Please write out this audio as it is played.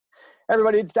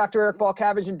Everybody, it's Dr. Eric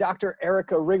Balcabbage and Dr.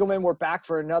 Erica Riggleman. We're back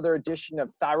for another edition of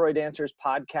Thyroid Answers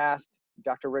podcast.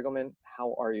 Dr. Riggleman,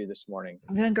 how are you this morning?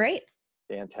 I'm doing great.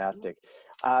 Fantastic.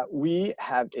 We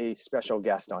have a special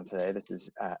guest on today. This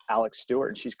is Alexx Stuart,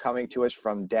 and she's coming to us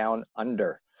from down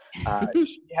under.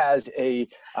 She has a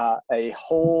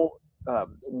whole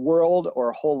world or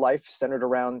a whole life centered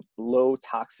around low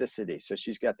toxicity. So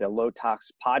she's got the Low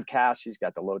Tox podcast. She's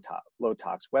got the Low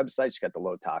Tox website. She's got the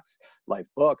Low Tox Life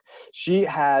book. She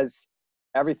has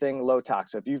everything low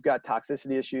tox. So if you've got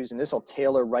toxicity issues, and this will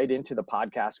tailor right into the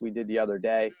podcast we did the other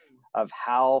day of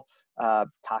how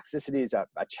toxicity is a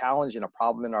challenge and a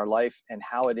problem in our life and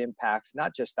how it impacts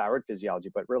not just thyroid physiology,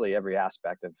 but really every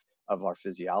aspect of our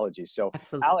physiology. So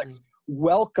Absolutely. Alexx,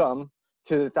 welcome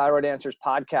to the Thyroid Answers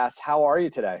podcast. How are you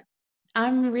today?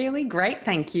 I'm really great,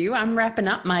 thank you. I'm wrapping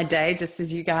up my day just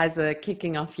as you guys are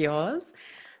kicking off yours.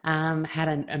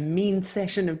 Had a mean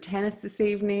session of tennis this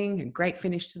evening, a great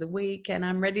finish to the week, and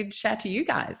I'm ready to chat to you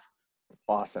guys.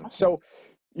 Awesome. So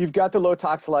you've got the Low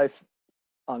Tox Life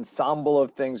ensemble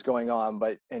of things going on,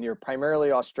 and you're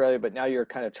primarily Australia, but now you're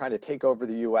kind of trying to take over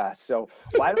the US. So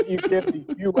why don't you give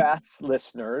the US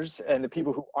listeners and the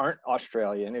people who aren't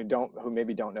Australian, who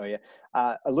maybe don't know you,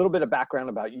 a little bit of background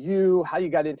about you, how you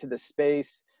got into this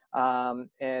space, and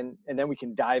then we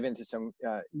can dive into some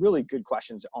really good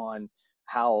questions on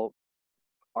how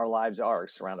our lives are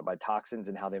surrounded by toxins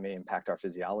and how they may impact our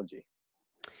physiology.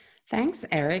 Thanks,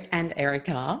 Eric and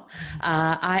Erica.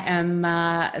 I am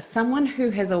someone who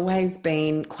has always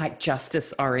been quite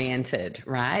justice-oriented,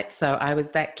 right? So I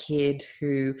was that kid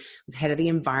who was head of the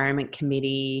environment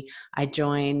committee. I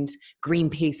joined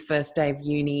Greenpeace first day of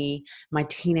uni. My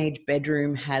teenage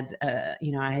bedroom had,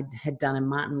 I had done a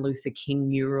Martin Luther King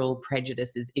mural,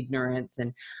 "Prejudice is Ignorance,"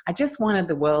 and I just wanted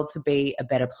the world to be a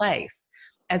better place,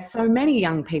 as so many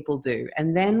young people do.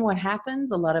 And then what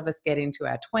happens? A lot of us get into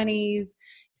our 20s,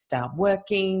 you start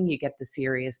working, you get the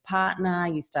serious partner,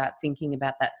 you start thinking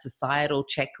about that societal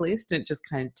checklist, and it just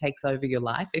kind of takes over your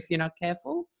life if you're not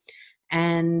careful.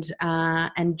 And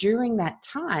during that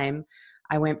time,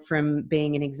 I went from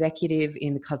being an executive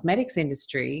in the cosmetics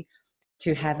industry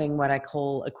to having what I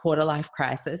call a quarter life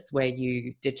crisis, where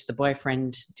you ditch the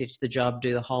boyfriend, ditch the job,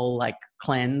 do the whole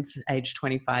cleanse, age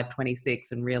 25,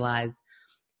 26, and realize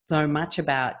so much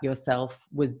about yourself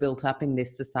was built up in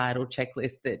this societal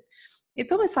checklist that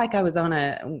it's almost like I was on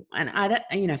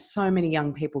so many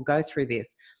young people go through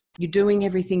this. You're doing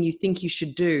everything you think you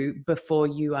should do before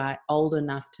you are old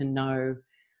enough to know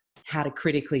how to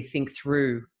critically think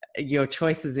through your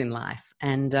choices in life.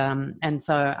 And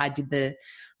so I did the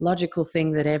logical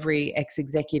thing that every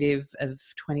ex-executive of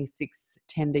 26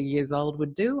 tender years old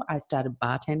would do. I started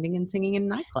bartending and singing in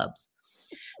nightclubs.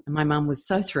 And my mum was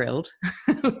so thrilled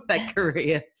with that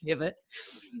career pivot.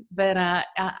 But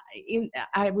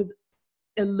I was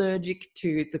allergic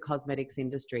to the cosmetics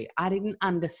industry. I didn't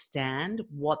understand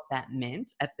what that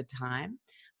meant at the time,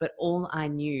 but all I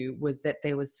knew was that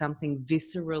there was something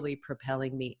viscerally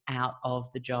propelling me out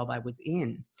of the job I was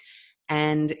in.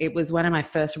 And it was one of my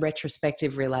first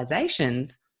retrospective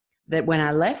realizations that when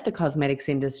I left the cosmetics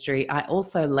industry, I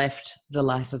also left the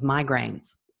life of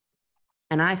migraines.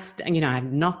 And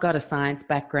I've not got a science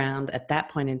background at that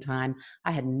point in time.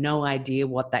 I had no idea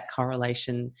what that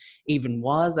correlation even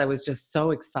was. I was just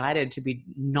so excited to be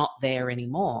not there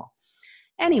anymore.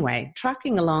 Anyway,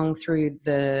 trucking along through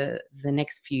the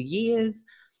next few years,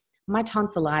 my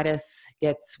tonsillitis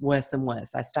gets worse and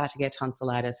worse. I start to get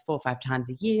tonsillitis 4 or 5 times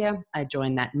a year. I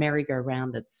join that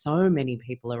merry-go-round that so many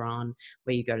people are on,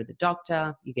 where you go to the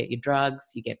doctor, you get your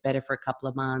drugs, you get better for a couple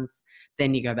of months,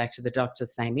 then you go back to the doctor,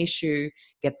 same issue,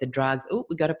 get the drugs. Oh,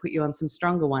 we got to put you on some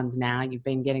stronger ones now. You've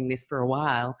been getting this for a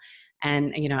while.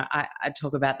 And, I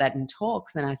talk about that in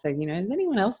talks, and I say, has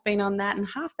anyone else been on that? And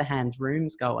half the hands'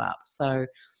 rooms go up. So,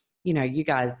 you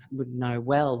guys would know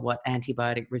well what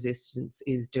antibiotic resistance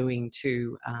is doing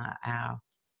to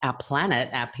our planet,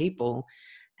 our people.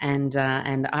 And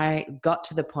I got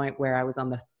to the point where I was on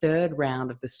the 3rd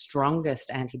round of the strongest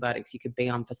antibiotics you could be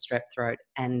on for strep throat,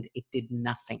 and it did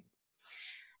nothing.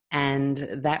 And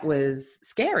that was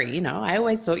scary. I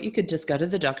always thought you could just go to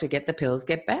the doctor, get the pills,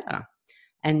 get better.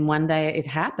 And one day it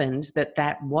happened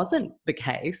that wasn't the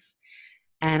case.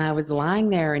 And I was lying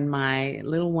there in my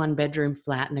little 1-bedroom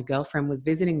flat, and a girlfriend was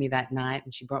visiting me that night,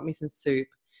 and she brought me some soup,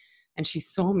 and she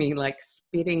saw me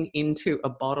spitting into a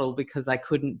bottle because I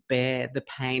couldn't bear the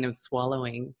pain of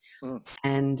swallowing.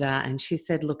 And she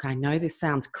said, "Look, I know this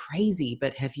sounds crazy,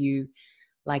 but have you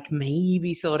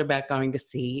maybe thought about going to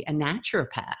see a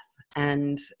naturopath?"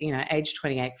 And, age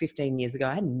 28, 15 years ago,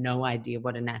 I had no idea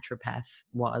what a naturopath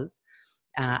was.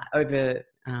 over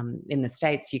in the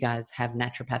States, you guys have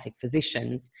naturopathic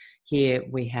physicians. Here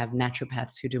we have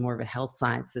naturopaths who do more of a health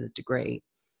sciences degree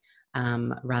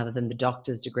rather than the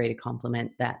doctor's degree to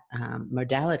complement that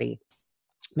modality.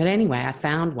 But anyway, I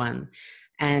found one,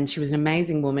 and she was an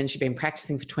amazing woman. She'd been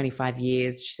practicing for 25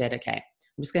 years. She said, okay,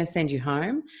 I'm just going to send you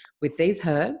home with these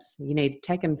herbs. You need to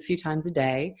take them a few times a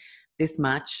day, this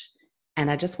much.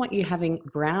 And I just want you having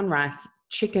brown rice,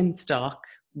 chicken stock,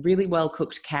 really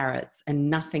well-cooked carrots, and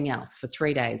nothing else for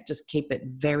 3 days. Just keep it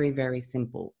very, very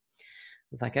simple. I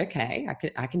was like, okay,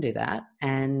 I can do that.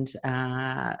 And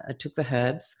I took the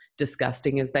herbs,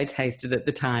 disgusting as they tasted at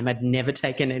the time. I'd never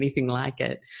taken anything like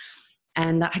it.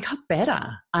 And I got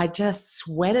better. I just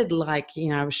sweated like,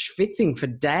 I was schwitzing for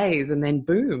days, and then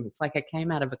boom, it's like I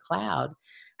came out of a cloud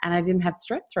and I didn't have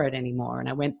strep throat anymore. And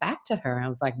I went back to her and I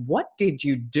was like, what did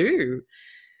you do?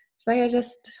 She's like, I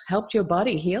just helped your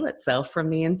body heal itself from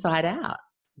the inside out,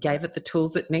 gave it the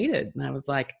tools it needed. And I was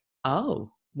like,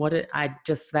 oh,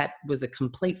 that was a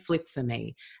complete flip for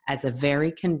me as a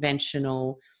very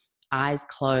conventional, eyes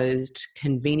closed,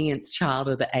 convenience child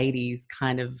of the 80s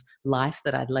kind of life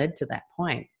that I'd led to that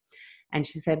point. And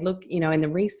she said, look, in the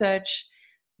research,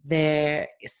 there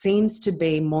seems to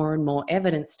be more and more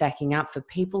evidence stacking up for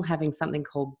people having something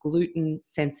called gluten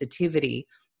sensitivity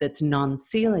that's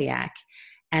non-celiac.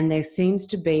 And there seems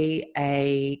to be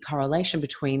a correlation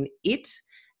between it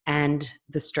and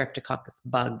the Streptococcus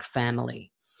bug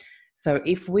family. So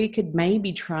if we could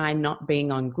maybe try not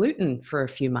being on gluten for a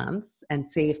few months and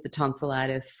see if the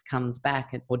tonsillitis comes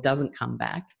back or doesn't come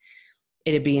back,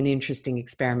 it'd be an interesting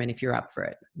experiment if you're up for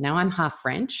it. Now, I'm half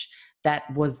French. That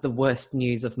was the worst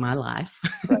news of my life,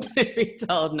 right. To be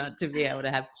told not to be able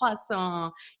to have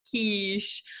croissant,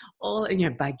 quiche, all,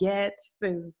 baguettes.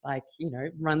 There's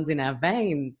runs in our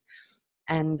veins.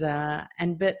 But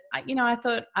I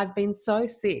thought, I've been so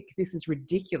sick. This is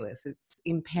ridiculous. It's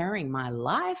impairing my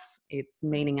life. It's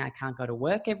meaning I can't go to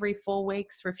work every 4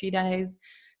 weeks for a few days.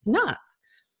 It's nuts.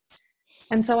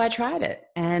 And so I tried it.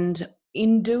 And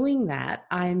in doing that,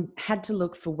 I had to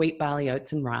look for wheat, barley,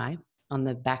 oats, and rye on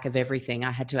the back of everything.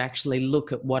 I had to actually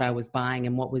look at what I was buying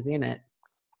and what was in it.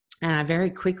 And I very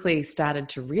quickly started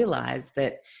to realize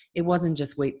that it wasn't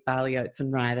just wheat, barley, oats,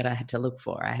 and rye that I had to look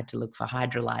for. I had to look for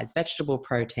hydrolyzed vegetable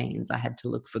proteins. I had to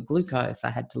look for glucose.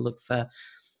 I had to look for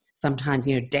sometimes,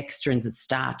 dextrins and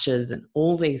starches and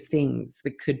all these things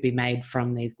that could be made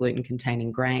from these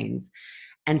gluten-containing grains.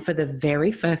 And for the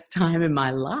very first time in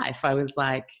my life, I was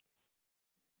like,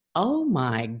 oh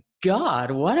my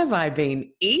God, what have I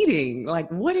been eating? Like,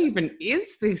 what even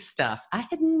is this stuff? I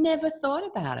had never thought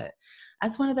about it. I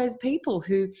was one of those people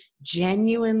who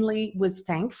genuinely was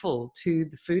thankful to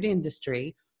the food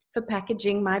industry for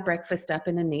packaging my breakfast up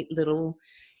in a neat little,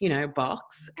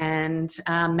 box and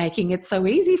making it so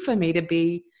easy for me to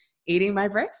be eating my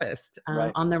breakfast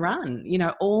right. on the run.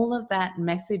 All of that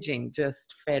messaging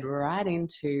just fed right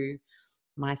into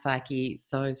my psyche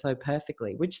so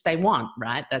perfectly, which they want,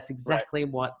 right? That's exactly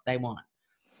right. What they want.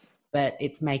 But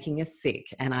it's making us sick.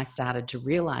 And I started to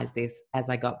realize this as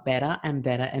I got better and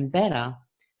better and better,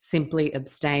 simply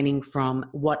abstaining from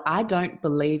what I don't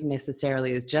believe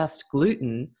necessarily is just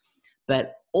gluten,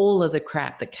 but all of the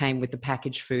crap that came with the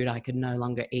packaged food I could no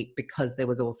longer eat because there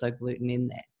was also gluten in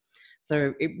there.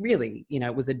 So it really,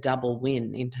 it was a double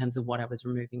win in terms of what I was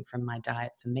removing from my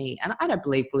diet for me. And I don't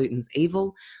believe gluten's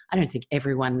evil. I don't think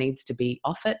everyone needs to be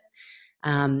off it.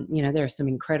 There are some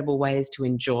incredible ways to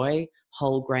enjoy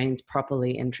whole grains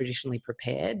properly and traditionally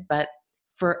prepared. But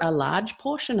for a large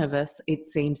portion of us, it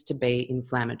seems to be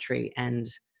inflammatory. And,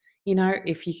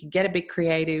 if you could get a bit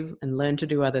creative and learn to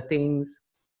do other things,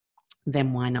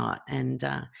 then why not? And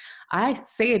I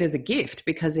see it as a gift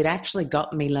because it actually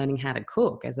got me learning how to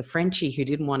cook. As a Frenchie who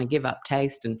didn't want to give up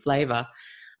taste and flavor,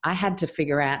 I had to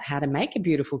figure out how to make a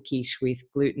beautiful quiche with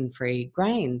gluten-free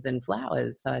grains and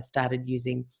flours. So I started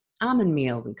using almond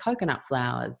meals and coconut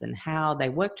flours and how they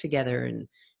work together and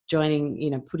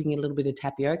joining, putting a little bit of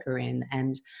tapioca in.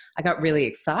 And I got really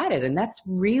excited. And that's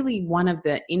really one of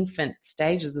the infant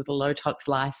stages of the Low Tox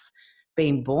Life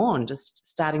being born, just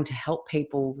starting to help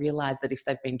people realize that if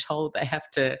they've been told they have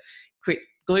to quit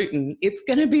gluten, it's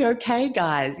going to be okay,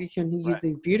 guys. You can use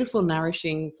these beautiful,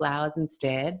 nourishing flours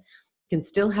instead. You can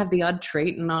still have the odd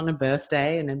treat and on a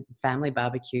birthday and a family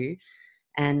barbecue,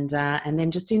 and then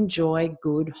just enjoy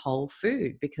good whole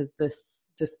food. Because the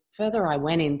further I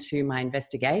went into my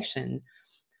investigation,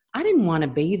 I didn't want to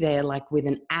be there like with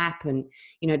an app and,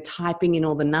 typing in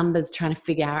all the numbers, trying to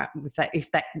figure out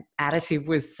if that additive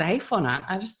was safe or not.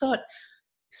 I just thought,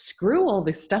 screw all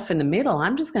this stuff in the middle.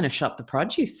 I'm just going to shop the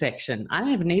produce section. I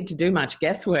don't even need to do much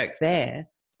guesswork there.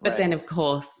 But then, of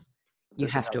course, You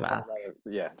have to whole ask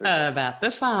nother, yeah, about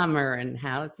the farmer and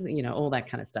how it's, you know, all that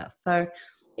kind of stuff. So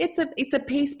it's a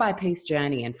piece by piece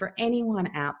journey. And for anyone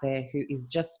out there who is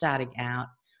just starting out,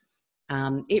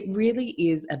 it really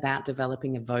is about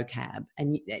developing a vocab,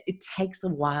 and it takes a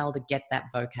while to get that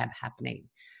vocab happening.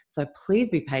 So please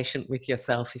be patient with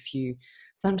yourself. If you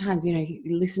sometimes, you know,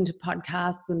 you listen to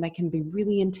podcasts and they can be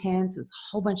really intense, it's a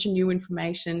whole bunch of new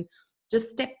information. Just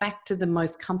step back to the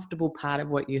most comfortable part of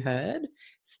what you heard,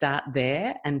 start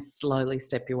there, and slowly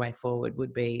step your way forward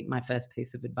would be my first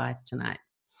piece of advice tonight.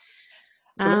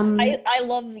 So I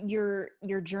love your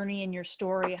journey and your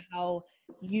story, how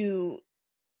you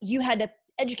had to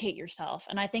educate yourself.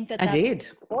 And I think that that's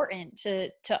important to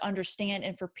understand,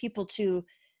 and for people to,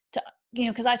 you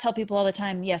know, because I tell people all the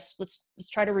time, yes, let's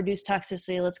try to reduce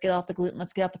toxicity. Let's get off the gluten.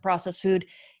 Let's get off the processed food.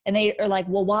 And they are like,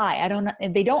 well, why?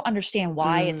 They don't understand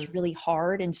why. It's really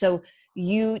hard. And so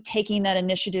you taking that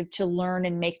initiative to learn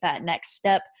and make that next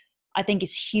step, I think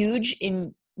is huge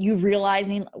in you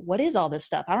realizing, what is all this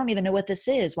stuff? I don't even know what this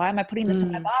is. Why am I putting this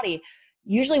in my body?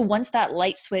 Usually once that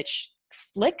light switch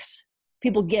flicks,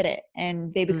 people get it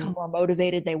and they become more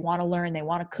motivated. They want to learn. They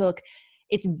want to cook.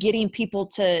 It's getting people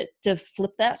to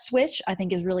flip that switch, I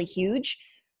think, is really huge.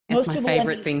 It's my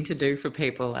favorite thing to do for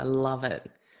people. I love it.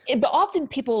 But often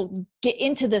people get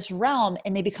into this realm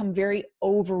and they become very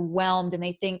overwhelmed and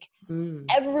they think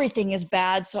everything is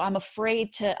bad. So I'm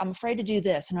afraid to do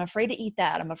this, and I'm afraid to eat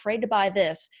that. I'm afraid to buy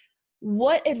this.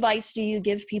 What advice do you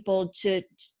give people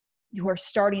who are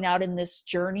starting out in this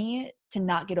journey to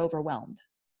not get overwhelmed?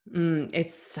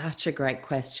 It's such a great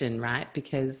question, right?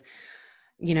 Because,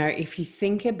 you know, if you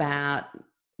think about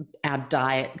our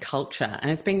diet culture, and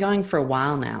it's been going for a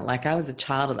while now. Like, I was a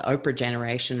child of the Oprah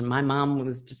generation, and my mom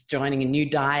was just joining a new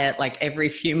diet like every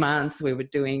few months. We were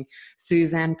doing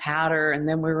Suzanne powder, and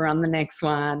then we were on the next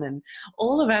one, and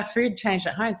all of our food changed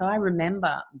at home. So I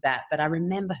remember that, but I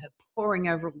remember her poring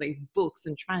over all these books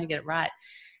and trying to get it right.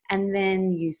 And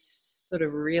then you sort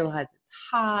of realize it's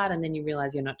hard, and then you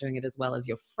realize you're not doing it as well as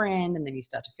your friend, and then you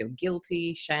start to feel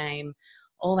guilty, shame,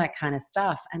 all that kind of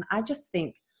stuff. And I just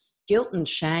think guilt and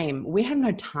shame, we have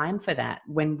no time for that,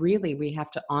 when really we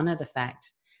have to honor the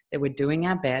fact that we're doing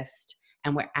our best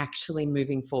and we're actually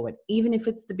moving forward. Even if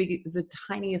it's the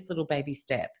tiniest little baby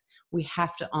step, we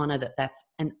have to honor that that's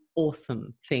an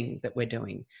awesome thing that we're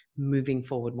doing, moving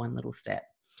forward one little step.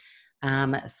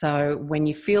 So when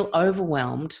you feel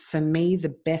overwhelmed, for me,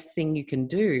 the best thing you can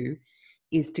do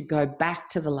is to go back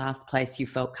to the last place you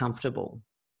felt comfortable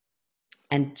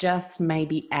and just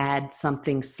maybe add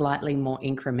something slightly more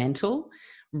incremental,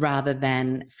 rather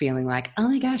than feeling like, oh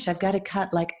my gosh, I've got to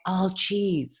cut like all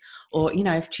cheese. Or, you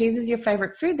know, if cheese is your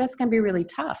favorite food, that's going to be really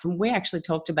tough. And we actually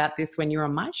talked about this when you were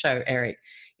on my show, Eric,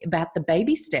 about the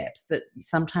baby steps that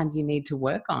sometimes you need to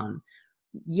work on.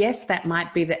 Yes, that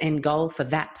might be the end goal for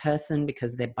that person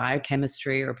because their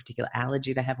biochemistry or a particular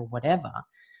allergy they have or whatever.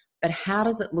 But how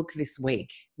does it look this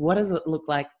week? What does it look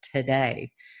like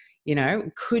today? You know,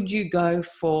 could you go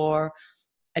for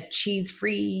a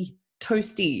cheese-free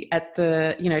toasty at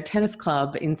the, you know, tennis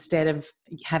club instead of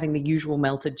having the usual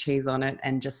melted cheese on it,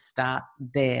 and just start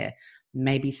there?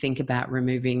 Maybe think about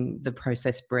removing the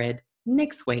processed bread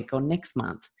next week or next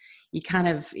month. You kind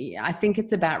of, I think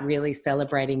it's about really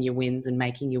celebrating your wins and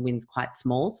making your wins quite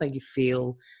small so you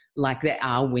feel like there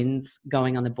are wins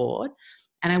going on the board.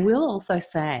 And I will also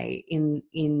say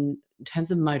in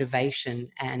terms of motivation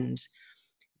and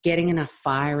getting enough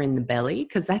fire in the belly,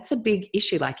 because that's a big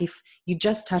issue. Like, if you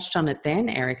just touched on it then,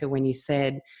 Erica, when you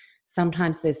said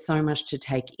sometimes there's so much to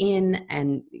take in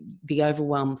and the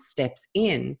overwhelm steps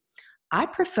in, I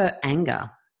prefer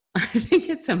anger. I think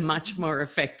it's a much more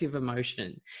effective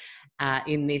emotion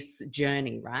in this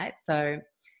journey, right? So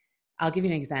I'll give you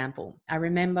an example. I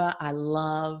remember I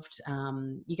loved,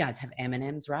 you guys have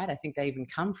M&Ms, right? I think they even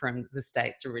come from the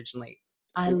States originally.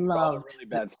 I loved really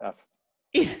bad stuff.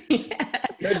 Yeah.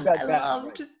 Good, bad, I bad,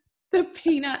 loved right. the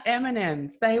peanut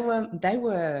M&Ms. They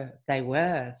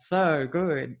were so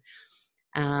good,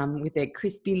 with their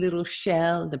crispy little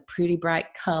shell, the pretty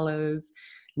bright colors.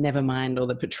 Never mind all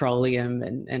the petroleum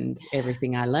and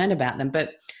everything I learned about them.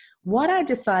 But what I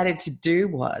decided to do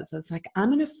was, I was like, I'm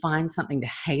going to find something to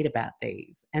hate about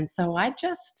these. And so I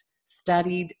just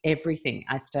studied everything.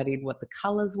 I studied what the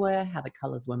colors were, how the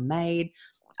colors were made.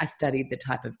 I studied the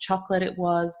type of chocolate it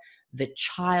was, the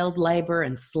child labor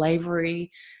and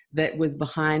slavery that was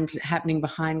happening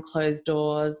behind closed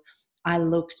doors. I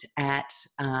looked at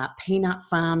peanut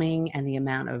farming and the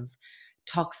amount of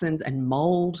toxins and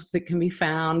mold that can be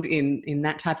found in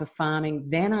that type of farming.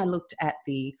 Then I looked at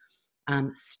the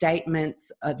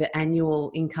statements, the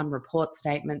annual income report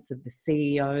statements of the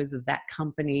CEOs of that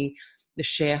company, the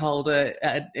shareholder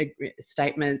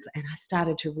statements, and I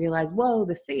started to realize, whoa,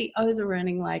 the CEOs are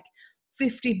earning like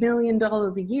 $50 million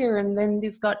a year, and then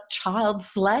they've got child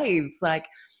slaves. Like,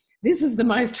 this is the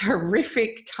most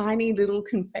horrific, tiny little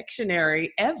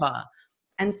confectionery ever.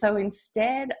 And so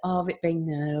instead of it being,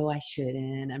 no, I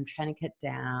shouldn't, I'm trying to cut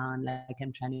down, like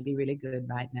I'm trying to be really good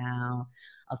right now,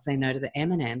 I'll say no to the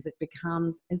M&Ms, it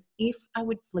becomes as if I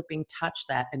would flipping touch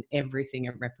that and everything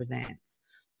it represents.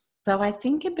 So I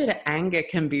think a bit of anger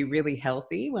can be really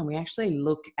healthy when we actually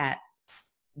look at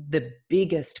the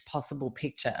biggest possible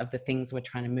picture of the things we're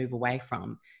trying to move away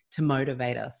from to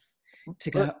motivate us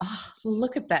to go, oh,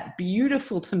 look at that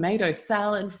beautiful tomato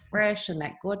salad, fresh, and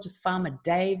that gorgeous farmer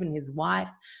Dave and his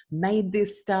wife made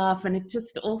this stuff. And it's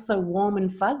just also warm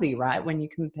and fuzzy, right, when you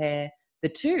compare the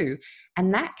two.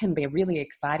 And that can be a really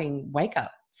exciting wake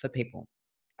up for people.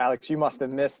 Alex, you must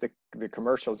have missed the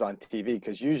commercials on TV,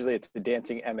 because usually it's the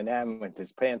dancing M&M with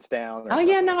his pants down. Oh,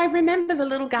 yeah, no, I remember the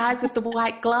little guys with the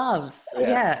white gloves.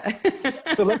 Yeah.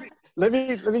 So let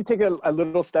me take a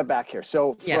little step back here.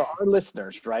 So for our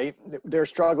listeners, right, they're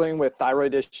struggling with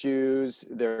thyroid issues.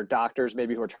 They're doctors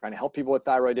maybe who are trying to help people with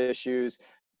thyroid issues.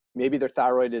 Maybe their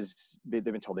thyroid they've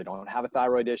been told they don't have a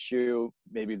thyroid issue.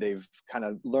 Maybe they've kind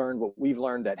of learned what we've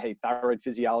learned, that, hey, thyroid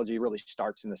physiology really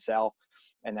starts in the cell,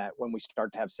 and that when we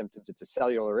start to have symptoms, it's a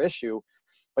cellular issue.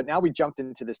 But now we jumped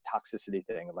into this toxicity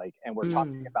thing, and we're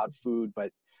talking about food,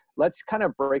 but let's kind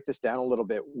of break this down a little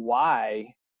bit. Why,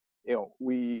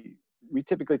 we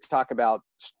typically talk about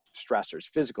stressors,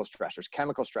 physical stressors,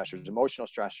 chemical stressors, emotional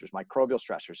stressors, microbial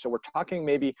stressors. So we're talking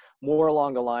maybe more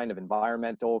along the line of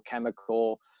environmental,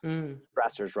 chemical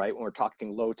stressors, right? When we're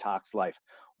talking low tox life.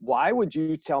 Why would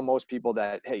you tell most people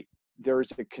that, hey,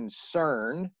 there's a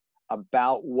concern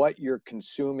about what you're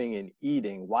consuming and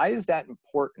eating? Why is that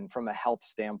important from a health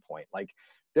standpoint? Like,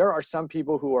 there are some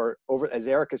people who are as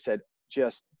Erica said,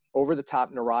 just over the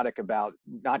top neurotic about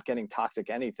not getting toxic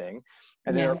anything.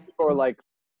 And there are people who are like,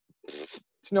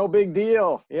 it's no big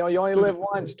deal. You only live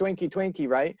once, Twinkie,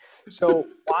 right? So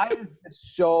why is this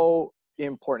so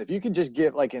important? If you could just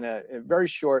give, like, in a very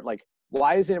short, like,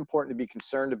 why is it important to be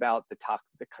concerned about the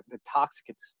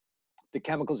toxic, the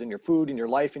chemicals in your food, in your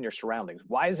life, in your surroundings?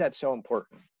 Why is that so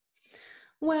important?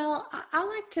 Well, I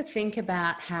like to think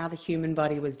about how the human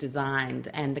body was designed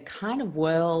and the kind of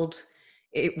world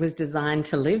it was designed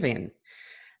to live in.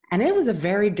 And it was a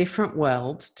very different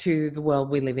world to the world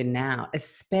we live in now,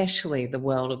 especially the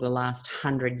world of the last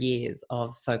 100 years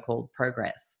of so-called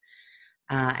progress.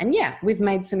 And we've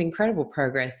made some incredible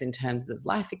progress in terms of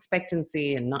life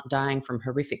expectancy and not dying from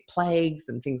horrific plagues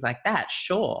and things like that,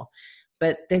 sure.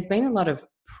 But there's been a lot of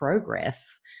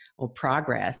progress,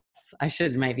 I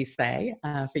should maybe say,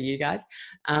 for you guys.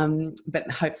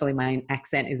 But hopefully my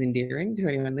accent is endearing to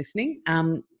anyone listening.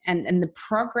 And the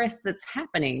progress that's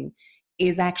happening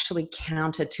is actually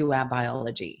counter to our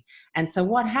biology. And so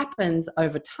what happens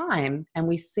over time, and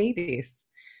we see this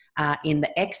in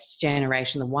the X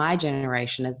generation, the Y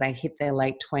generation, as they hit their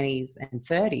late 20s and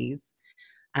 30s,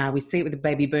 we see it with the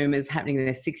baby boomers happening in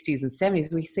their 60s and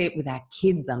 70s. We see it with our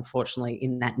kids, unfortunately,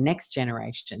 in that next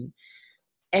generation.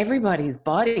 Everybody's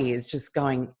body is just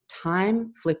going,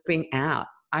 time flipping out.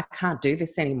 I can't do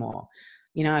this anymore.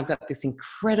 I've got this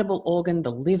incredible organ,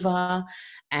 the liver,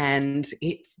 and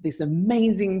it's this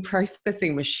amazing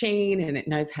processing machine, and it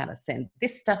knows how to send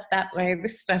this stuff that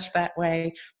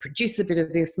way, produce a bit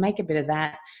of this, make a bit of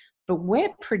that. But we're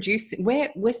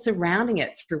surrounding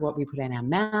it through what we put in our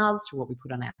mouths, through what we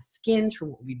put on our skin, through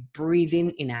what we breathe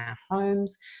in our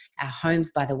homes. Our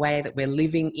homes, by the way, that we're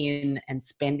living in and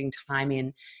spending time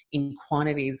in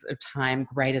quantities of time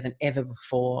greater than ever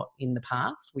before in the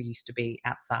past. We used to be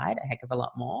outside a heck of a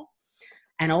lot more.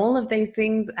 And all of these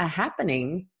things are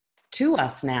happening to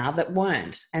us now that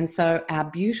weren't. And so our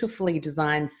beautifully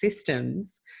designed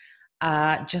systems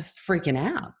are just freaking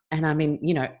out. And I mean,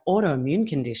 autoimmune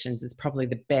conditions is probably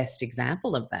the best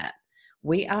example of that.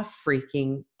 We are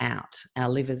freaking out. Our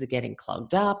livers are getting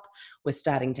clogged up. We're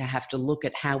starting to have to look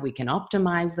at how we can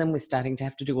optimize them. We're starting to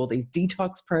have to do all these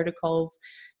detox protocols.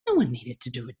 No one needed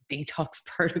to do a detox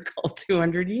protocol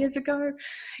 200 years ago.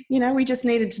 We just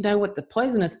needed to know what the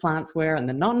poisonous plants were and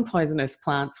the non-poisonous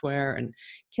plants were, and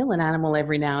kill an animal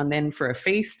every now and then for a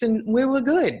feast, and we were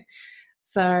good.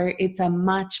 So it's a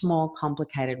much more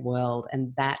complicated world,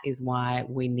 and that is why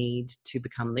we need to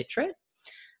become literate.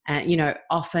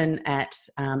 Often at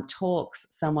talks,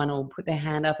 someone will put their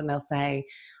hand up and they'll say,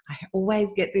 I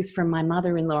always get this from my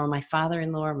mother-in-law or my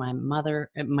father-in-law or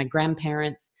my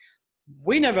grandparents.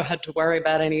 We never had to worry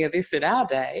about any of this in our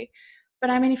day. But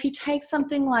I mean, if you take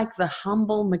something like the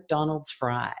humble McDonald's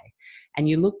fry and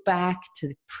you look back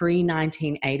to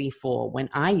pre-1984, when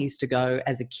I used to go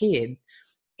as a kid,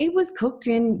 it was cooked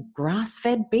in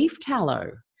grass-fed beef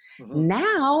tallow. Mm-hmm.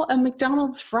 Now a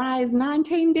McDonald's fry is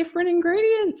 19 different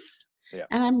ingredients. Yeah.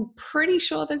 And I'm pretty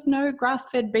sure there's no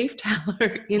grass-fed beef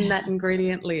tallow in that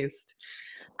ingredient list.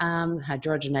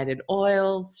 Hydrogenated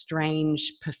oils,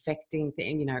 strange perfecting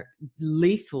thing,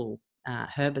 lethal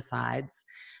herbicides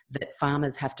that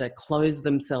farmers have to close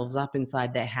themselves up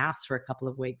inside their house for a couple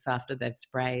of weeks after they've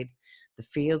sprayed the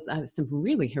fields. Some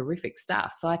really horrific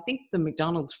stuff. So I think the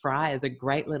McDonald's fry is a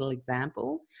great little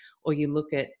example. Or you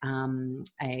look at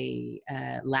a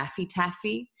Laffy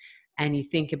Taffy, and you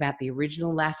think about the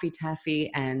original Laffy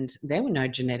Taffy, and there were no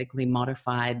genetically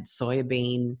modified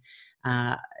soybean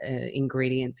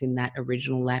ingredients in that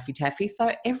original Laffy Taffy.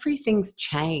 So everything's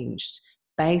changed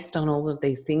based on all of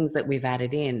these things that we've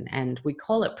added in, and we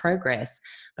call it progress,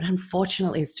 but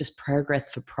unfortunately it's just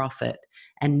progress for profit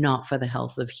and not for the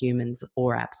health of humans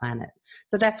or our planet.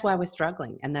 So that's why we're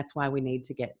struggling, and that's why we need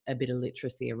to get a bit of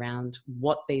literacy around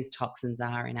what these toxins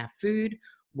are in our food,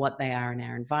 what they are in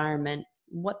our environment,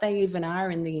 what they even are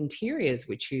in the interiors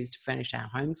we choose to furnish our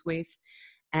homes with,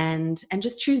 and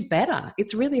just choose better.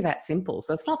 It's really that simple.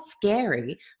 So it's not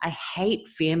scary. I hate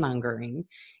fear-mongering.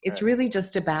 It's really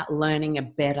just about learning a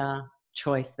better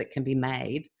choice that can be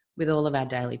made with all of our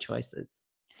daily choices.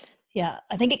 Yeah,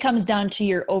 I think it comes down to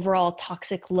your overall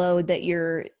toxic load that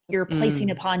you're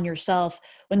placing upon yourself.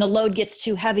 When the load gets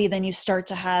too heavy, then you start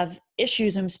to have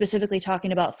issues. And specifically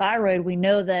talking about thyroid, we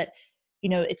know that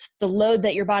it's the load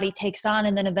that your body takes on.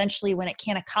 And then eventually when it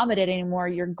can't accommodate anymore,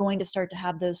 you're going to start to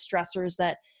have those stressors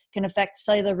that can affect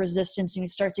cellular resistance, and you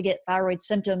start to get thyroid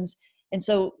symptoms. And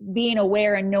so being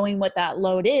aware and knowing what that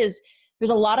load is,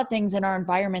 there's a lot of things in our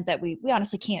environment that we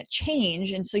honestly can't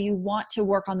change. And so you want to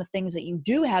work on the things that you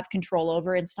do have control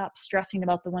over and stop stressing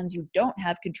about the ones you don't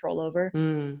have control over.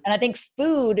 And I think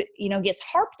food, gets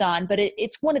harped on, but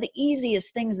it's one of the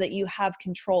easiest things that you have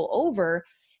control over.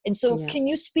 And so Can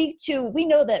you speak to, we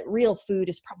know that real food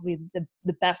is probably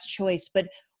the best choice, but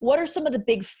what are some of the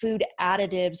big food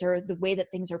additives or the way that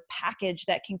things are packaged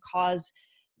that can cause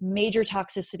major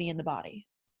toxicity in the body?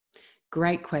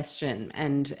 Great question.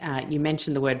 And you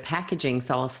mentioned the word packaging,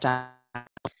 so I'll start.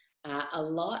 A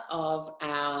lot of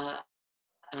our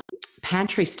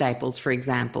pantry staples, for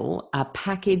example, are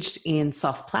packaged in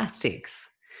soft plastics.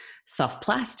 Soft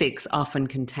plastics often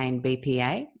contain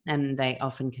BPA, and they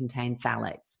often contain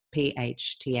phthalates,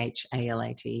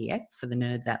 PHTHALATES, for the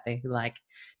nerds out there who like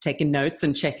taking notes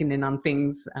and checking in on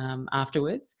things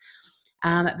afterwards.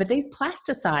 But these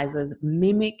plasticizers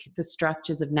mimic the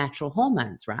structures of natural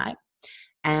hormones, right?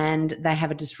 And they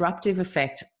have a disruptive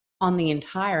effect on the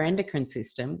entire endocrine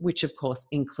system, which of course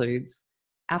includes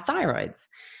our thyroids.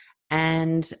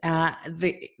 And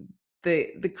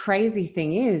the crazy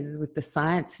thing is, with the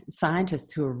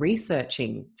scientists who are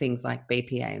researching things like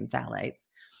BPA and phthalates,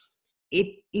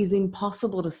 it is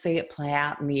impossible to see it play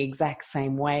out in the exact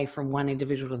same way from one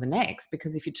individual to the next,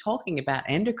 because if you're talking about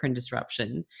endocrine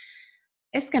disruption,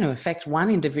 it's going to affect one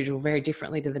individual very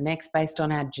differently to the next based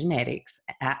on our genetics,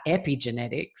 our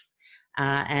epigenetics,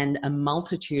 and a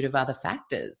multitude of other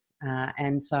factors.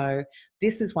 And so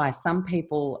this is why some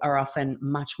people are often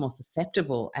much more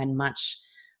susceptible and much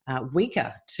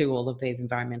weaker to all of these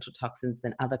environmental toxins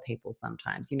than other people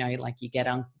sometimes. Like you get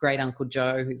great Uncle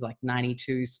Joe, who's like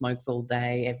 92, smokes all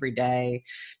day, every day,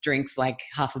 drinks like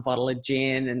half a bottle of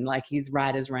gin, and like he's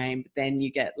right as rain. But then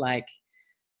you get like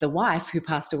the wife who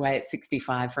passed away at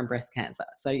 65 from breast cancer.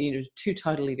 So, two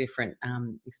totally different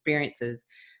experiences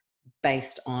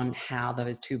based on how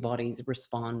those two bodies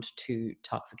respond to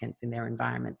toxicants in their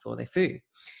environments or their food.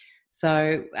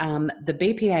 So the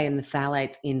BPA and the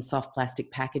phthalates in soft plastic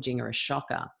packaging are a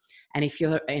shocker. And if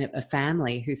you're in a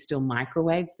family who still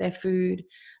microwaves their food,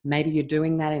 maybe you're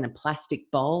doing that in a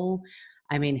plastic bowl.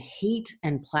 I mean, heat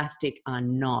and plastic are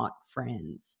not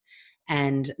friends.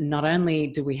 And not only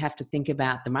do we have to think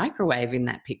about the microwave in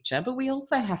that picture, but we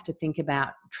also have to think about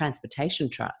transportation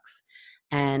trucks.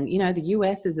 And, the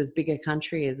US is as big a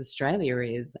country as Australia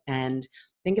is. And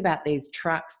think about these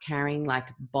trucks carrying like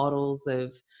bottles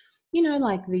of,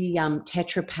 like the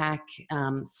Tetra Pak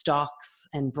stocks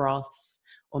and broths,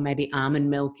 or maybe almond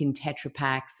milk in Tetra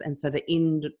Paks. And so the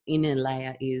inner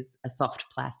layer is a soft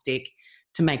plastic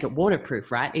to make it waterproof,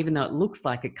 right? Even though it looks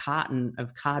like a carton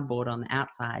of cardboard on the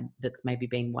outside that's maybe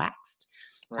been waxed.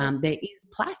 Right. There is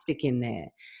plastic in there.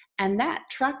 And that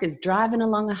truck is driving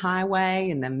along a highway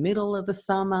in the middle of the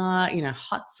summer,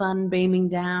 hot sun beaming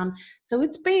down. So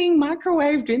it's being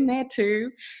microwaved in there too.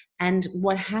 And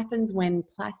what happens when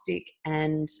plastic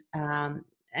and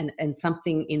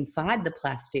something inside the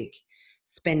plastic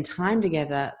spend time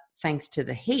together, thanks to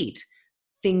the heat,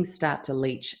 things start to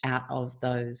leach out of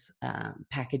those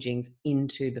packagings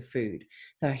into the food.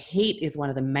 So heat is one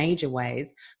of the major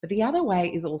ways, but the other way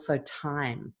is also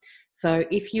time. So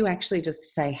if you actually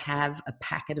just say have a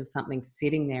packet of something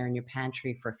sitting there in your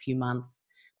pantry for a few months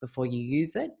before you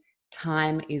use it,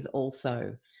 time is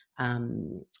also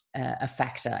a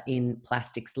factor in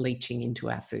plastics leaching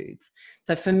into our foods.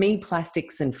 So for me,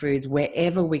 plastics and foods,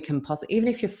 wherever we can possibly, even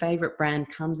if your favorite brand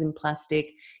comes in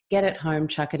plastic, get it home,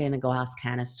 chuck it in a glass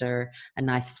canister, a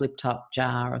nice flip top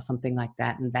jar or something like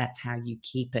that. And that's how you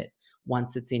keep it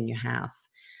once it's in your house.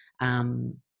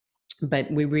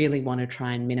 But we really want to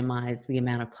try and minimize the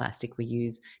amount of plastic we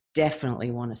use.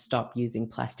 Definitely want to stop using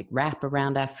plastic wrap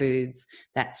around our foods,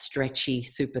 that stretchy,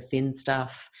 super thin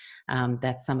stuff.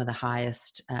 That's some of the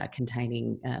highest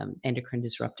containing endocrine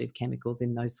disruptive chemicals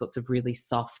in those sorts of really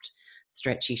soft,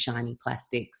 stretchy, shiny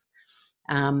plastics.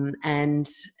 So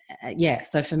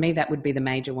for me, that would be the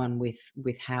major one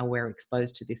with how we're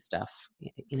exposed to this stuff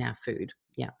in our food.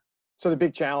 Yeah. So the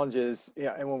big challenge is,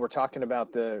 and when we're talking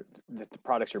about the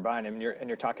products you're buying, and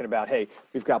you're talking about, hey,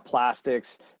 we've got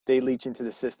plastics, they leach into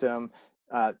the system.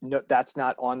 No, that's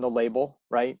not on the label,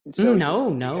 right? So no.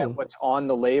 What's on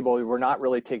the label, we're not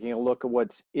really taking a look at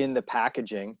what's in the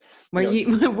packaging.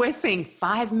 We're seeing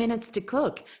 5 minutes to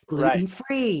cook,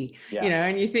 gluten-free, right.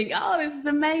 And you think, oh, this is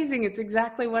amazing. It's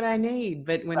exactly what I need,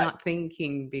 but we're not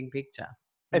thinking big picture.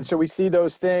 And so we see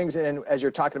those things, and as you're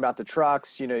talking about the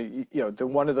trucks, the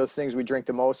one of those things we drink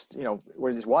the most,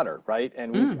 where is water, right?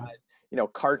 And we've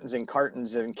got, cartons and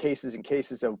cartons and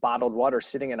cases of bottled water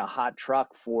sitting in a hot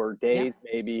truck for days,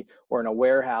 maybe, or in a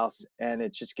warehouse, and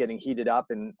it's just getting heated up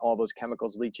and all those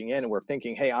chemicals leaching in. And we're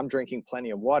thinking, hey, I'm drinking plenty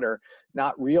of water,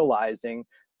 not realizing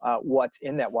what's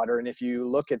in that water. And if you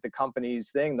look at the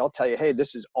company's thing, they'll tell you, hey,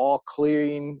 this is all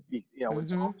clean,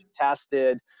 it's all been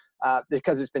tested.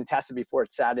 Because it's been tested before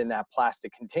it sat in that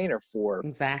plastic container for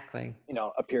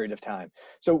a period of time.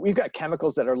 So we've got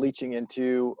chemicals that are leaching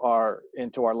into our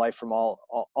life from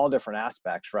all different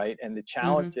aspects, right? And the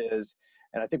challenge is,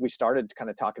 and I think we started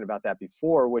kind of talking about that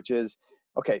before, which is,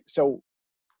 okay, so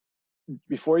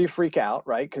before you freak out,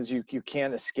 right? Because you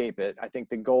can't escape it. I think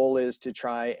the goal is to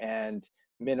try and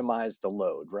minimize the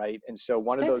load, right? And so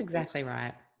one of those exactly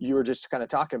right. You were just kind of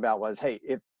talking about was, hey,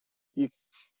 if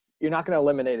you're not going to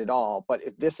eliminate it all, but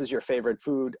if this is your favorite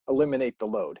food, eliminate the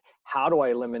load. How do I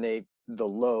eliminate the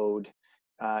load?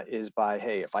 Is by,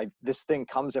 hey, if this thing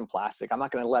comes in plastic, I'm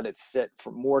not going to let it sit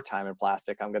for more time in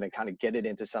plastic. I'm going to kind of get it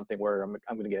into something where I'm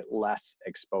going to get less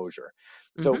exposure.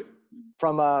 So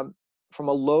from a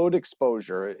load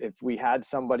exposure, if we had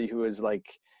somebody who is like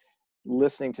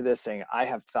listening to this saying, I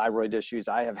have thyroid issues,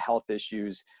 I have health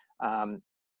issues,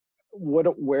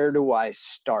 where do I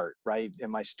start, right?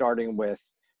 Am I starting with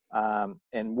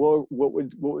and what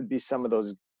would be some of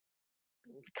those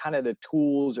kind of the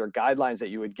tools or guidelines that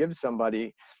you would give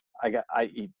somebody?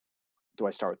 Do I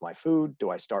start with my food? Do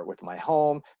I start with my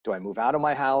home? Do I move out of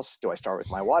my house? Do I start with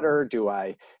my water? Do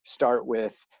I start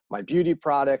with my beauty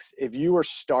products? If you are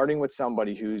starting with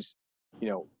somebody who's,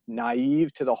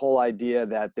 naive to the whole idea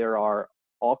that there are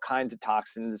all kinds of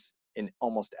toxins in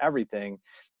almost everything,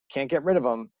 can't get rid of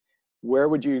them, where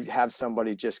would you have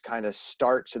somebody just kind of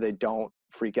start so they don't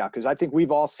freak out? Because I think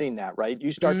we've all seen that, right?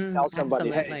 You start to tell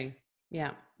somebody, hey,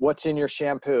 what's in your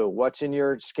shampoo? What's in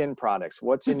your skin products?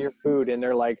 What's in your food? And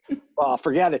they're like, well,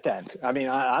 forget it then. I mean,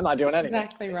 I'm not doing anything.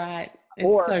 Exactly right.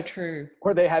 It's so true.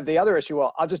 Or they have the other issue,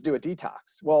 well, I'll just do a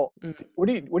detox. Well, what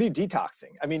are you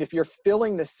detoxing? I mean, if you're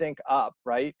filling the sink up,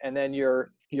 right, and then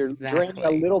you're draining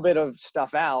a little bit of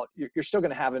stuff out, you're still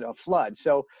going to have a flood.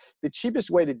 So the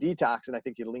cheapest way to detox, and I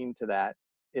think you lean to that,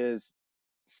 is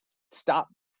stop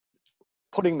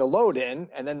putting the load in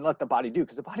and then let the body do,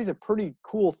 because the body's a pretty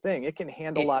cool thing. It can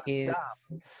handle a lot of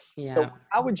stuff. Yeah. So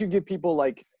how would you give people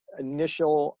like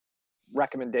initial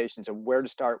recommendations of where to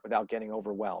start without getting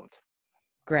overwhelmed?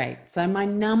 Great. So my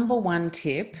number one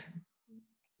tip,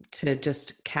 to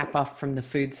just cap off from the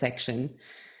food section,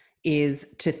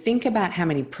 is to think about how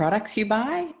many products you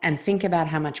buy and think about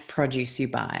how much produce you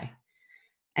buy,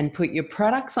 and put your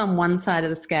products on one side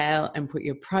of the scale and put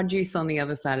your produce on the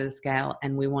other side of the scale.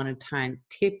 And we want to try and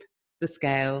tip the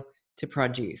scale to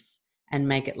produce and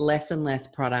make it less and less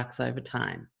products over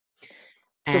time.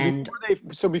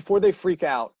 So before they freak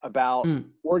out about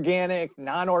organic,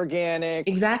 non-organic.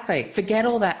 Exactly. Forget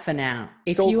all that for now.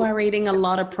 If you are eating a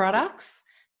lot of products,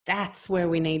 That's where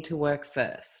we need to work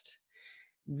first.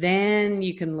 Then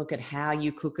you can look at how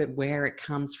you cook it, where it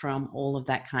comes from, all of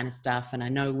that kind of stuff. And I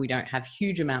know we don't have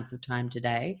huge amounts of time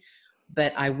today,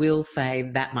 but I will say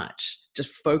that much.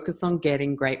 Just focus on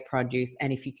getting great produce.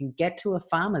 And if you can get to a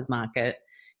farmer's market,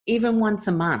 even once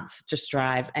a month, just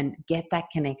drive and get that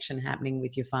connection happening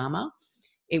with your farmer.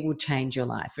 It will change your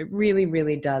life. It really,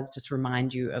 really does just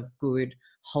remind you of good,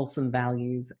 wholesome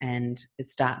values and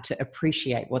start to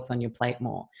appreciate what's on your plate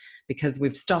more, because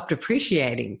we've stopped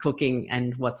appreciating cooking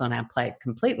and what's on our plate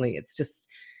completely. It's just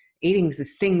eating's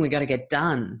this thing we got to get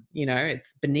done. You know,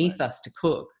 it's beneath us to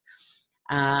cook.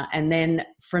 And then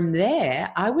from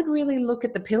there, I would really look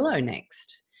at the pillow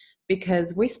next,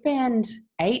 because we spend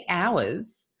 8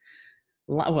 hours,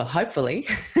 well, hopefully,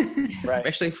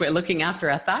 especially if we're looking after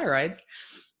our thyroids,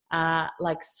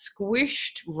 like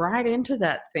squished right into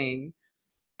that thing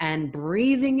and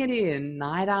breathing it in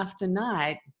night after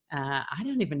night. I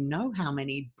don't even know how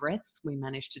many breaths we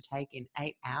managed to take in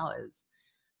 8 hours,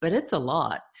 but it's a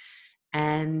lot.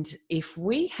 And if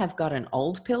we have got an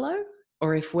old pillow,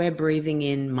 or if we're breathing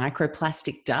in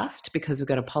microplastic dust because we've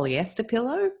got a polyester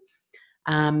pillow,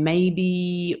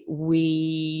 maybe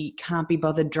we can't be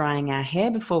bothered drying our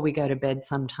hair before we go to bed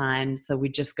sometimes, so we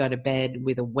just go to bed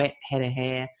with a wet head of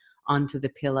hair onto the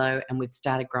pillow, and we've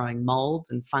started growing molds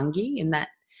and fungi in that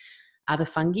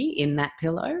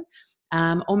pillow.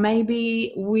 Or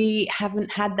maybe we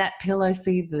haven't had that pillow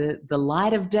see the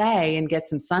light of day and get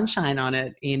some sunshine on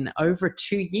it in over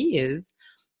 2 years,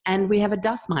 and we have a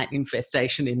dust mite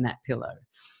infestation in that pillow.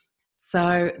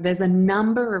 So there's a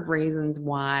number of reasons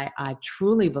why I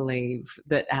truly believe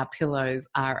that our pillows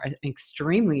are an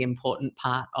extremely important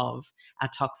part of our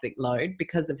toxic load,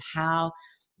 because of how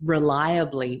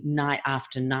reliably night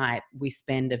after night we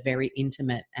spend a very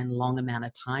intimate and long amount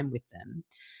of time with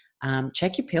them.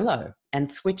 Check your pillow and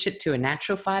switch it to a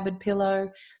natural fibered pillow.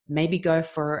 Maybe go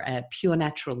for a pure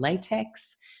natural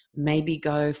latex. Maybe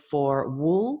go for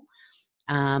wool.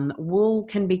 Wool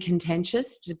can be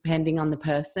contentious depending on the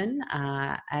person,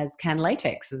 as can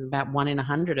latex. As about 1 in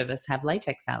 100 of us have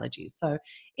latex allergies. So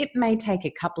it may take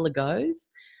a couple of goes.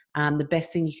 The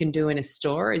best thing you can do in a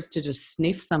store is to just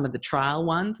sniff some of the trial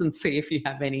ones and see if you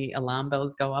have any alarm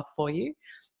bells go off for you.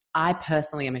 I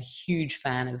personally am a huge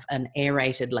fan of an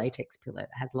aerated latex pillow. It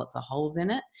has lots of holes in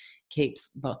it,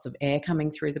 keeps lots of air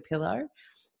coming through the pillow.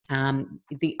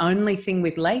 The only thing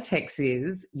with latex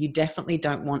is you definitely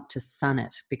don't want to sun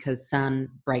it, because sun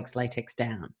breaks latex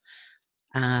down.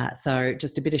 So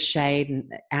just a bit of shade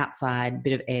outside, a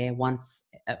bit of air once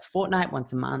a fortnight,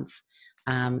 once a month,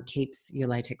 keeps your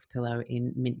latex pillow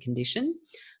in mint condition.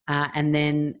 And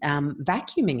then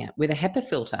vacuuming it with a HEPA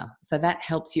filter. So that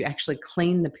helps you actually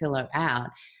clean the pillow out,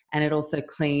 and it also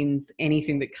cleans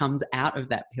anything that comes out of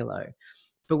that pillow.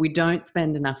 But we don't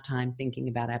spend enough time thinking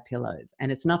about our pillows.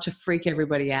 And it's not to freak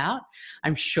everybody out.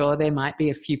 I'm sure there might be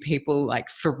a few people like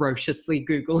ferociously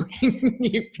Googling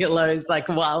new pillows like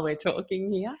while we're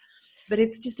talking here. But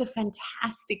it's just a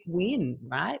fantastic win,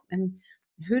 right? And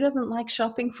who doesn't like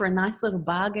shopping for a nice little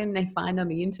bargain they find on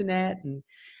the internet?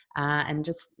 And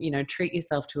just, you know, treat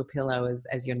yourself to a pillow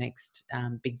as your next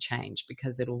big change,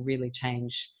 because it'll really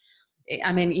change.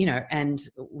 I mean, you know, and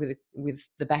with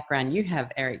the background you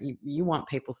have, Eric, you want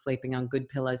people sleeping on good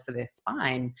pillows for their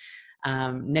spine,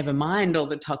 never mind all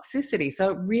the toxicity. So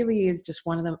it really is just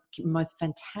one of the most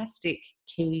fantastic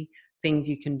key things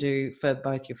you can do for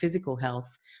both your physical health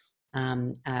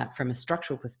from a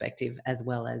structural perspective, as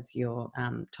well as your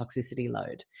toxicity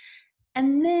load.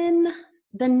 And then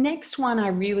the next one I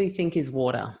really think is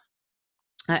water.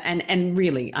 And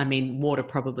really, I mean, water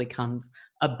probably comes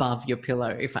above your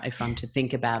pillow if I'm to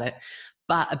think about it.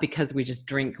 But because we just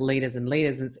drink liters and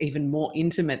liters, it's even more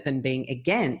intimate than being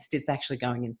against. It's actually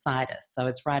going inside us. So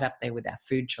it's right up there with our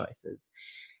food choices.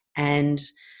 And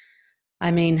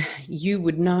I mean, you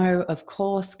would know, of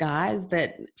course, guys,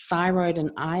 that thyroid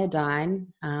and iodine,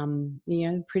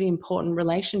 you know, pretty important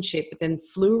relationship. But then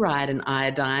fluoride and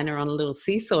iodine are on a little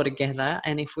seesaw together.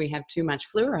 And if we have too much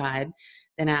fluoride,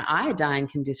 then our iodine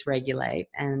can dysregulate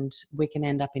and we can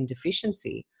end up in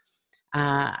deficiency.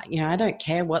 You know, I don't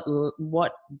care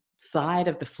what side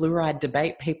of the fluoride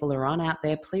debate people are on out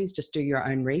there. Please just do your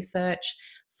own research.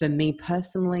 For me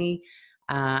personally,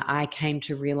 I came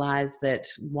to realize that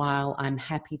while I'm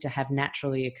happy to have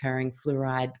naturally occurring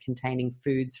fluoride containing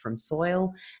foods from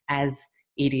soil, as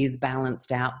it is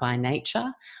balanced out by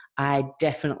nature, I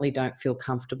definitely don't feel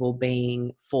comfortable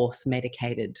being force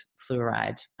medicated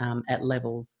fluoride at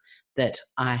levels that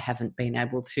I haven't been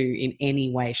able to in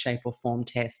any way, shape or form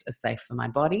test as safe for my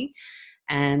body.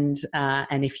 And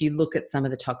if you look at some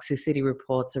of the toxicity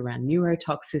reports around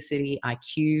neurotoxicity,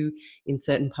 IQ in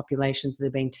certain populations that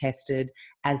have been tested,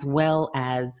 as well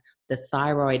as the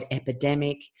thyroid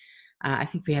epidemic, I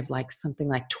think we have something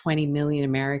like 20 million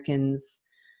Americans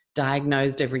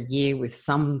diagnosed every year with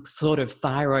some sort of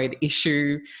thyroid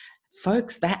issue.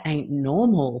 Folks, that ain't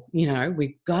normal.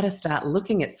 We've got to start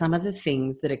looking at some of the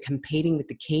things that are competing with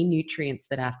the key nutrients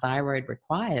that our thyroid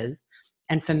requires.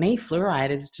 And for me, fluoride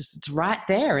it's right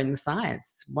there in the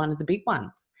science, one of the big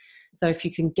ones. So if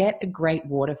you can get a great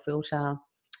water filter,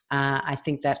 I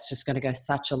think that's just going to go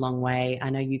such a long way. I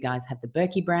know you guys have the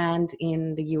Berkey brand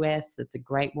in the US. That's a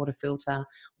great water filter.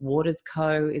 Waters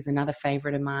Co. is another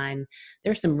favorite of mine.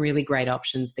 There are some really great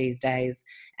options these days.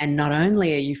 And not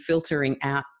only are you filtering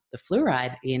out the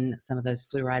fluoride in some of those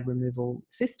fluoride removal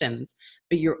systems,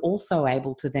 but you're also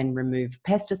able to then remove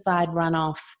pesticide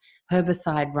runoff,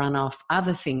 herbicide runoff,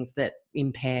 other things that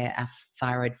impair our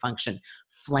thyroid function.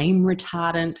 Flame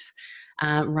retardant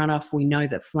runoff. We know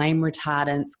that flame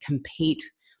retardants compete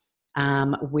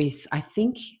with, I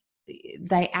think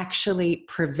they actually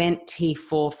prevent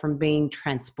T4 from being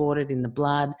transported in the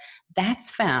blood.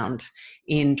 That's found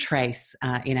in trace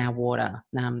in our water,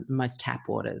 most tap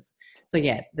waters. So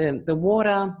yeah, the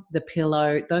water, the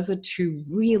pillow, those are two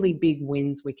really big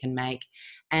wins we can make.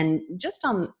 And just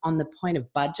on the point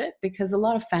of budget, because a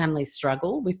lot of families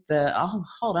struggle with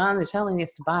hold on, they're telling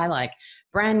us to buy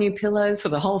brand new pillows for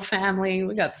the whole family.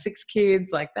 We got 6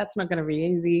 kids, that's not going to be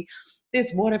easy.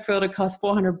 This water filter costs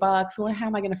 $400. Well, how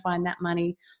am I going to find that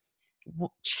money?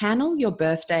 Channel your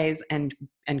birthdays and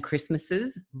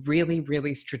Christmases really,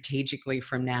 really strategically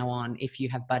from now on if you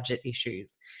have budget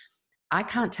issues. I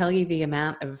can't tell you the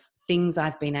amount of things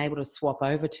I've been able to swap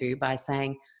over to by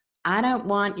saying, I don't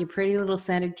want your pretty little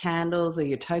scented candles or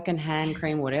your token hand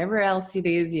cream, whatever else it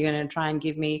is you're going to try and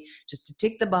give me just to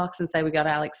tick the box and say we got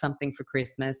Alex something for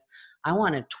Christmas. I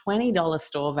want a $20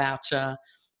 store voucher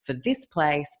for this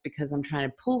place because I'm trying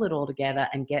to pull it all together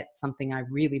and get something I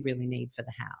really, really need for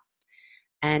the house.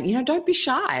 And, don't be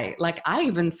shy. I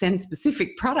even send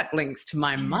specific product links to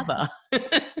my mother.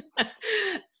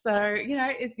 So,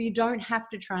 if you don't have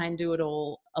to try and do it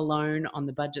all alone on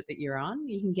the budget that you're on,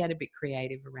 you can get a bit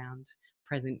creative around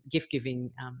present gift-giving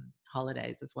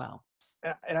holidays as well.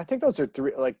 And I think those are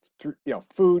three,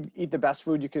 food, eat the best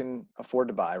food you can afford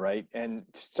to buy, right? And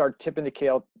start tipping the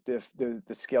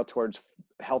scale towards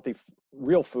healthy,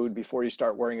 real food before you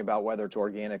start worrying about whether it's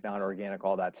organic, non-organic,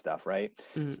 all that stuff, right?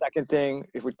 Mm-hmm. Second thing,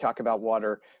 if we talk about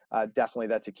water, definitely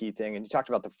that's a key thing. And you talked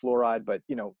about the fluoride, but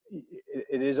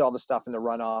it is all the stuff in the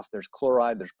runoff. There's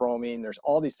chloride, there's bromine, there's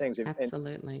all these things.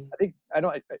 Absolutely.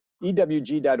 And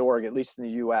EWG.org, at least in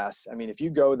the US, if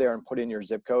you go there and put in your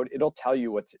zip code, it'll tell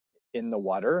you what's in the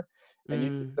water, and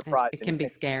you'd be surprised. It can be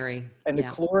scary. And the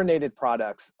chlorinated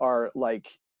products are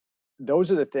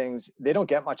those are the things, they don't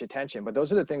get much attention, but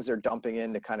those are the things they're dumping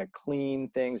in to kind of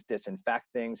clean things, disinfect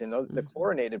things. And the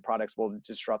chlorinated products will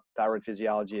disrupt thyroid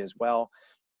physiology as well.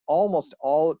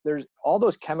 There's all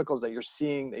those chemicals that you're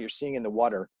seeing in the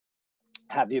water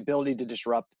have the ability to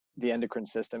disrupt the endocrine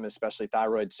system, especially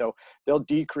thyroid. So they'll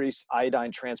decrease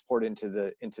iodine transport into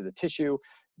the tissue.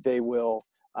 They will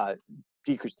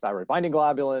decrease thyroid binding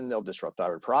globulin. They'll disrupt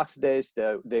thyroid peroxidase.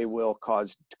 They will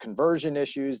cause conversion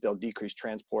issues. They'll decrease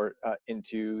transport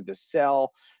into the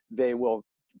cell. They will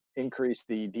increase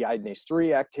the deiodinase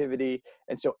 3 activity.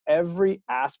 And so every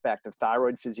aspect of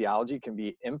thyroid physiology can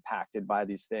be impacted by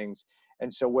these things.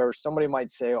 And so where somebody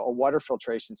might say, a water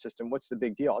filtration system, what's the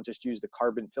big deal? I'll just use the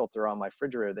carbon filter on my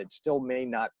refrigerator. That still may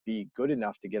not be good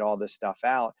enough to get all this stuff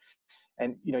out.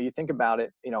 And, you think about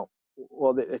it,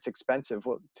 well, it's expensive.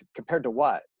 Well, compared to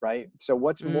what, right? So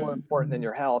what's more important than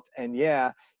your health? And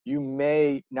yeah, you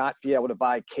may not be able to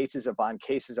buy cases upon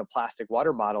cases of plastic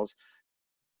water bottles,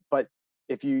 but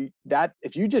if you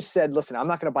just said, listen, I'm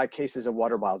not going to buy cases of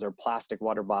water bottles or plastic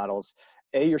water bottles,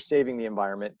 you're saving the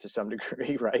environment to some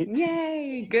degree, right?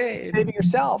 Yay, good. You're saving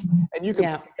yourself. And you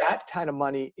can put that kind of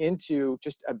money into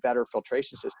just a better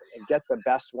filtration system and get the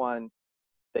best one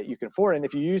that you can afford. And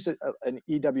if you use an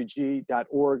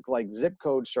EWG.org zip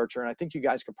code searcher, and I think you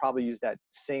guys could probably use that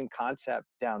same concept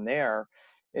down there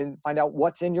and find out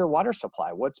what's in your water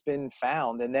supply, what's been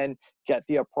found, and then get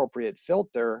the appropriate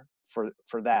filter for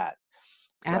that.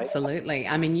 Absolutely.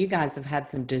 Right? You guys have had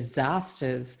some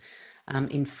disasters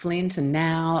in Flint and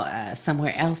now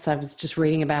somewhere else I was just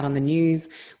reading about on the news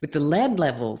with the lead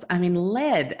levels.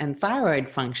 Lead and thyroid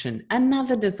function,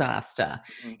 another disaster.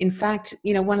 Mm-hmm. In fact,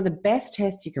 one of the best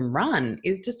tests you can run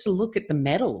is just to look at the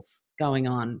metals going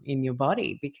on in your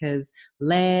body, because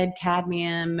lead,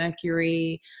 cadmium,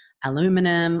 mercury,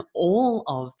 aluminum, all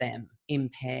of them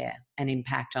impair and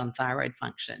impact on thyroid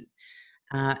function.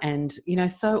 And,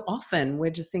 so often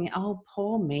we're just thinking, oh,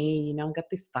 poor me, I've got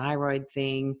this thyroid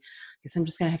thing. I guess I'm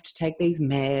just going to have to take these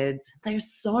meds.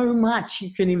 There's so much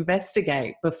you can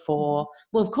investigate before.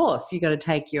 Well, of course, you got to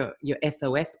take your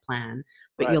SOS plan,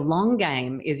 but Right. your long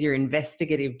game is your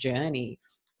investigative journey,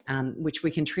 which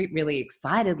we can treat really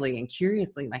excitedly and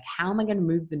curiously. Like, how am I going to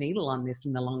move the needle on this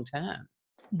in the long term?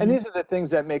 And these are the things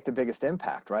that make the biggest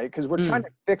impact, right? Because we're trying to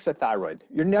fix a thyroid.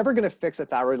 You're never going to fix a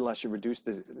thyroid unless you reduce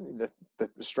the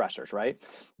stressors, right?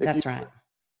 That's right.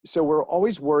 So we're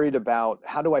always worried about,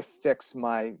 how do I fix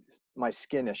my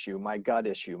skin issue, my gut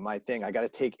issue, my thing? I got to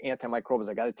take antimicrobials.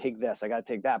 I got to take this. I got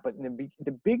to take that. But in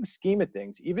the big scheme of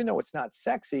things, even though it's not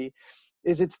sexy,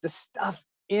 it's the stuff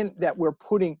that we're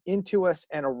putting into us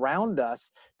and around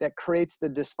us that creates the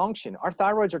dysfunction. Our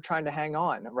thyroids are trying to hang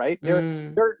on, right?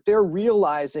 They're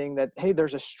realizing that, hey,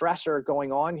 there's a stressor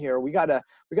going on here. We gotta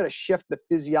shift the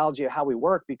physiology of how we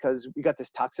work, because we got this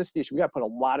toxicity issue. We gotta put a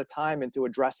lot of time into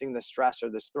addressing the stress or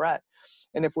this threat.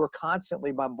 And if we're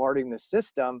constantly bombarding the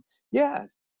system,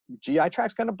 GI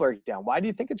tract's gonna break down. Why do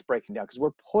you think it's breaking down? Because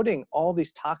we're putting all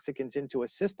these toxicants into a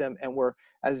system, and we're,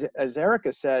 as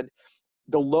Erica said,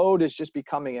 the load is just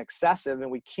becoming excessive,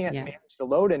 and we can't manage the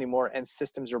load anymore, and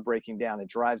systems are breaking down. It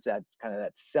drives that kind of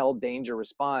that cell danger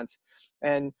response.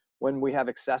 And when we have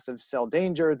excessive cell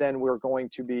danger, then we're going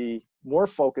to be more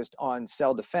focused on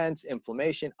cell defense,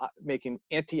 inflammation, making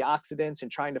antioxidants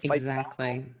and trying to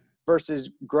fight versus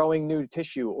growing new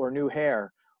tissue or new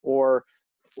hair, or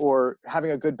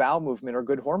having a good bowel movement or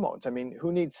good hormones. I mean,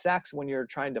 who needs sex when you're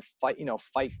trying to fight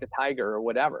the tiger or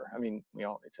whatever? I mean, we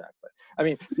all need sex, but I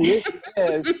mean, the issue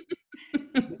is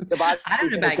the body. I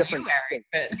don't know about you, Eric,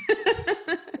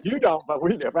 but you don't, but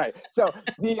we do, right? So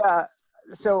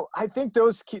so I think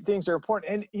those key things are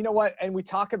important. And you know what? And we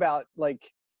talk about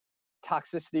like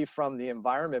toxicity from the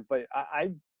environment, but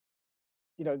I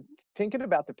thinking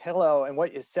about the pillow and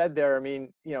what you said there, I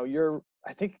mean,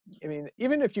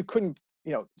 even if you couldn't,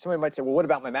 somebody might say, well, what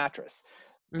about my mattress?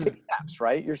 Take steps,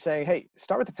 right? You're saying, hey,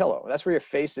 start with the pillow. That's where your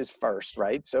face is first,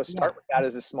 right? So start with that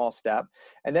as a small step.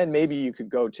 And then maybe you could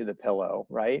go to the pillow,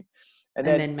 right? And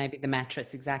then maybe the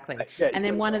mattress, exactly. And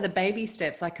then one of the baby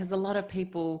steps, like, because a lot of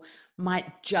people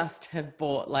might just have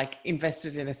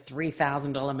invested in a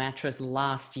 $3,000 mattress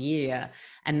last year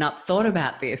and not thought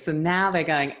about this. And now they're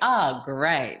going, oh,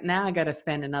 great. Now I got to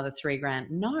spend another $3,000.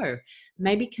 No,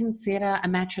 maybe consider a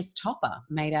mattress topper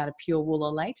made out of pure wool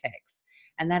or latex.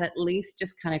 And that at least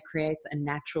just kind of creates a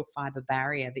natural fiber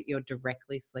barrier that you're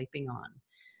directly sleeping on.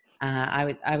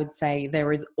 I would say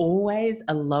there is always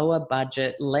a lower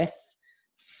budget, less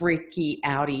freaky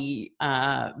outy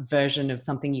version of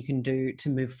something you can do to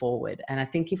move forward. And I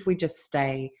think if we just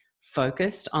stay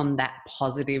focused on that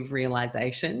positive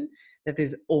realization that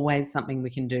there's always something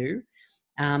we can do,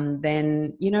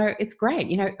 then, it's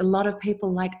great. A lot of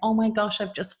people like, oh my gosh,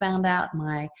 I've just found out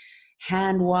my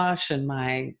hand wash and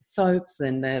my soaps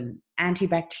and the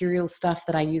antibacterial stuff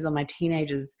that I use on my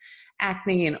teenagers'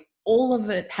 acne, and all of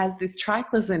it has this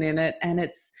triclosan in it and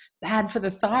it's bad for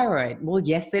the thyroid. Well,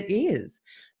 yes, it is.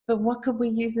 But what could we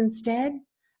use instead?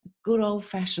 A good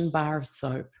old-fashioned bar of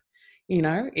soap.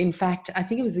 In fact, I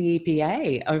think it was the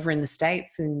EPA over in the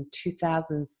States in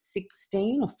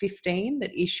 2016 or 15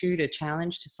 that issued a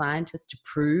challenge to scientists to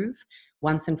prove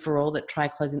once and for all that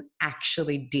triclosan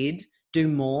actually did do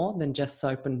more than just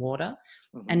soap and water.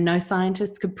 And no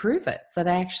scientists could prove it. So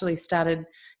they actually started,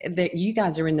 that you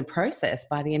guys are in the process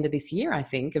by the end of this year, I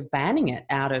think, of banning it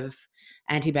out of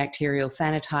antibacterial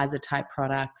sanitizer type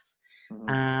products,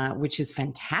 which is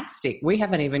fantastic. We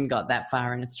haven't even got that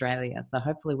far in Australia. So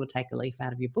hopefully we'll take a leaf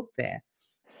out of your book there.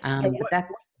 But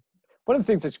that's... One of the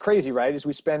things that's crazy, right, is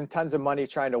we spend tons of money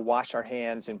trying to wash our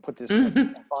hands and put this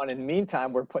stuff on. In the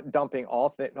meantime, we're dumping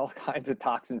all kinds of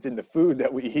toxins in the food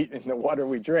that we eat and the water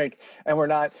we drink. And we're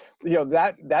not,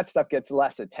 that stuff gets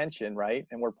less attention, right?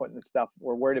 And we're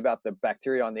worried about the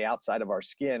bacteria on the outside of our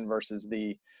skin versus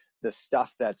the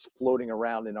stuff that's floating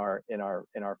around in our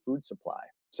food supply.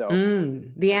 So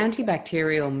the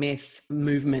antibacterial myth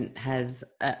movement has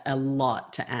a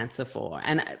lot to answer for.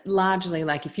 And largely,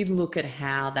 like, if you look at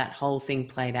how that whole thing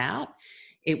played out,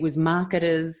 it was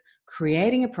marketers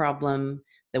creating a problem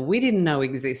that we didn't know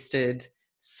existed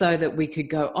so that we could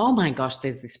go, oh my gosh,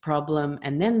 there's this problem.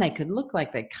 And then they could look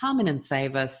like they come in and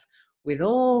save us with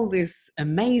all this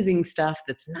amazing stuff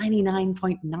that's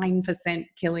 99.9%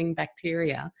 killing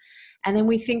bacteria. And then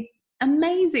we think,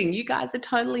 amazing, you guys are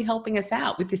totally helping us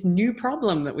out with this new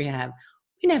problem that we have.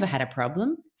 We never had a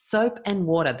problem. Soap and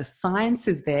water, the science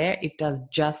is there. It does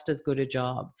just as good a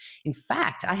job. In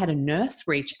fact, I had a nurse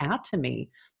reach out to me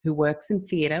who works in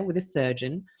theatre with a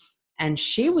surgeon, and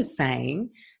she was saying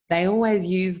they always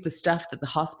use the stuff that the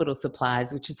hospital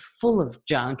supplies, which is full of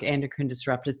junk, endocrine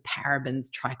disruptors, parabens,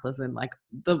 triclosan, like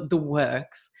the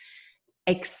works,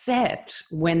 except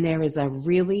when there is a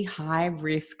really high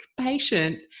risk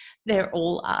patient, they're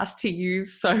all asked to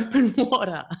use soap and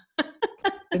water.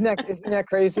 Isn't that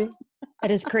crazy? That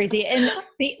is crazy. And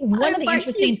one of the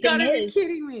interesting thing is,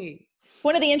 kidding me.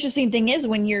 One of the interesting thing is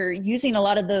when you're using a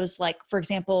lot of those, like, for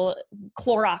example,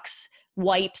 Clorox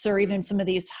wipes or even some of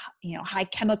these, high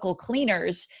chemical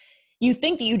cleaners, you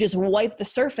think that you just wipe the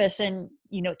surface and,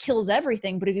 it kills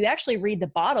everything. But if you actually read the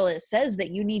bottle, it says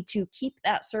that you need to keep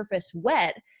that surface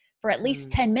wet for at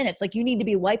least 10 minutes. Like, you need to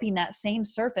be wiping that same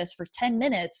surface for 10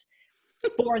 minutes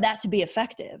for that to be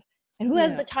effective. And who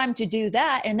has the time to do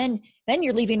that? And then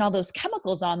you're leaving all those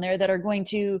chemicals on there that are going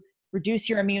to reduce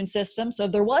your immune system. So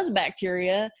if there was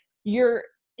bacteria, you're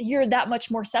that much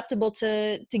more susceptible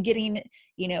to getting,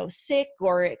 sick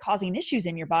or causing issues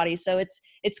in your body. So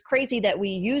it's crazy that we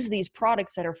use these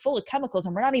products that are full of chemicals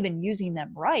and we're not even using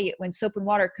them right, when soap and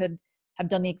water could have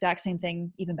done the exact same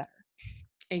thing even better.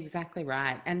 Exactly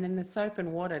right. And then the soap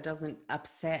and water doesn't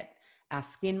upset our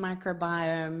skin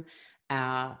microbiome,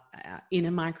 our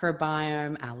inner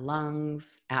microbiome, our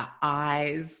lungs, our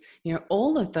eyes,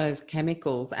 all of those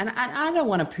chemicals. And I don't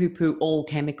want to poo-poo all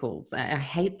chemicals. I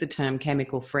hate the term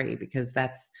chemical free because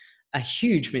that's a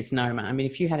huge misnomer. I mean,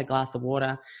 if you had a glass of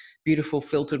water, beautiful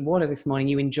filtered water this morning,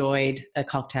 you enjoyed a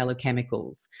cocktail of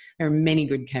chemicals. There are many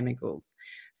good chemicals.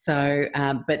 So,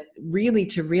 but really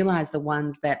to realize the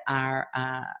ones that are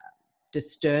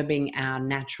disturbing our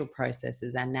natural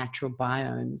processes, our natural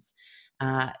biomes,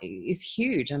 is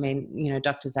huge. I mean,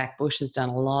 Dr. Zach Bush has done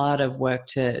a lot of work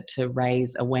to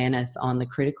raise awareness on the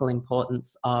critical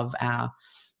importance of our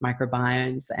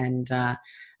microbiomes, and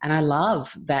I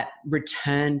love that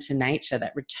return to nature,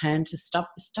 that return to stop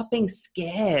being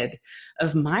scared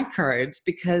of microbes,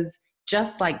 because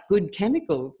just like good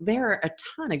chemicals, there are a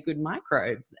ton of good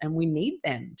microbes and we need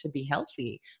them to be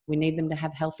healthy. We need them to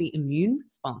have healthy immune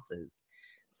responses.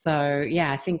 So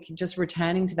I think just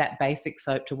returning to that basic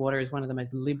soap to water is one of the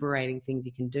most liberating things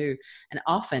you can do, and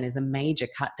often is a major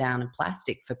cut down in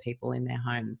plastic for people in their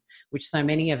homes, which so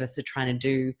many of us are trying to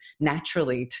do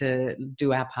naturally to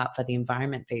do our part for the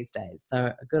environment these days.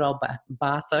 So a good old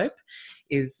bar soap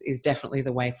is definitely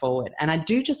the way forward. And I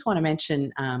do just want to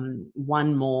mention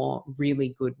one more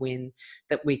really good win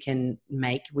that we can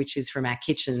make, which is from our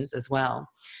kitchens as well,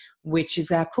 which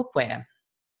is our cookware.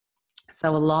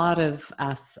 So a lot of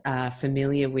us are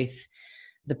familiar with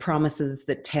the promises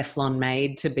that Teflon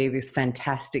made to be this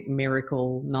fantastic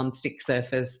miracle non-stick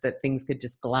surface that things could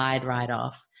just glide right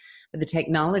off. But the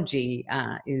technology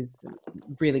is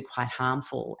really quite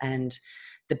harmful, and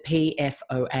the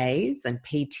PFOAs and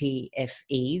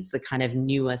PTFEs, the kind of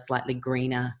newer, slightly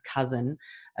greener cousin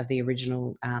of the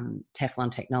original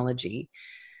Teflon technology,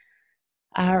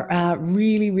 are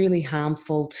really, really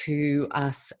harmful to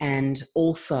us and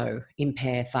also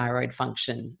impair thyroid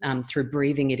function through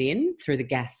breathing it in through the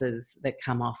gases that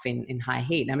come off in high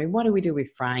heat. I mean, what do we do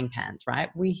with frying pans, right?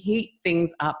 We heat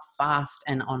things up fast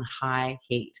and on high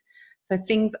heat. So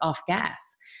things off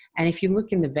gas. And if you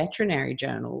look in the veterinary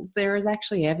journals, there is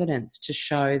actually evidence to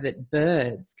show that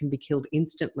birds can be killed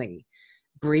instantly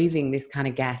breathing this kind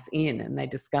of gas in. And they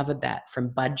discovered that from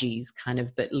budgies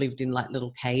that lived in like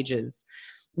little cages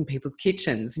in people's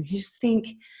kitchens. And you just think,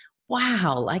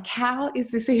 wow, like how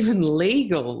is this even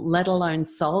legal, let alone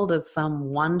sold as some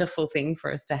wonderful thing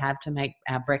for us to have to make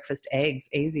our breakfast eggs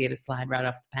easier to slide right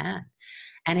off the pan.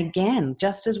 And again,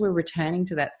 just as we're returning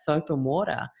to that soap and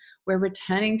water, we're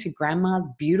returning to grandma's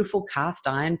beautiful cast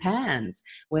iron pans.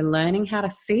 We're learning how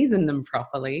to season them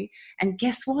properly. And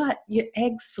guess what? Your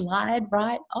eggs slide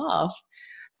right off.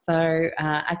 So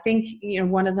I think,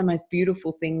 one of the most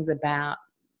beautiful things about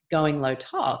going low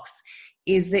tox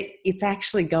is that it's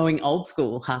actually going old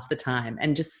school half the time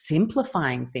and just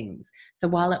simplifying things. So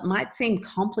while it might seem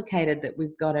complicated that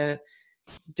we've got to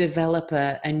develop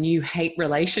a new hate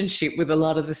relationship with a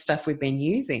lot of the stuff we've been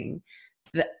using,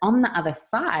 on the other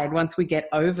side, once we get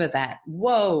over that,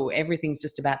 whoa, everything's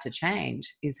just about to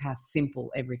change, is how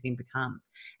simple everything becomes.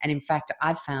 And in fact,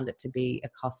 I've found it to be a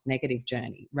cost negative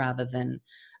journey rather than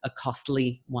a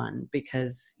costly one,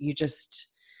 because you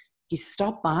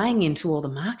stop buying into all the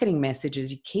marketing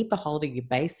messages. You keep a hold of your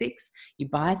basics. You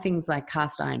buy things like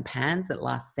cast iron pans that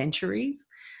last centuries.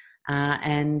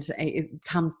 And it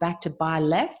comes back to buy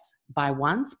less, buy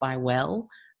once, buy well,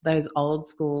 those old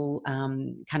school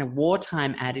kind of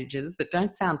wartime adages that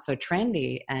don't sound so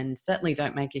trendy and certainly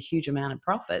don't make a huge amount of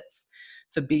profits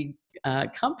for big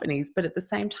companies, but at the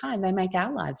same time, they make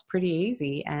our lives pretty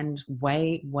easy and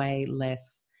way, way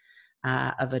less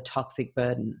of a toxic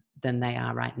burden than they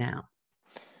are right now.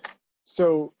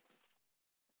 So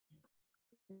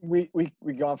we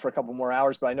go on for a couple more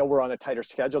hours, but I know we're on a tighter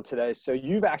schedule today. So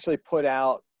you've actually put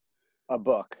out a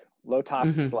book, Low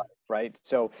Tox Life, right?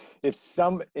 So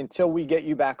until we get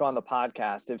you back on the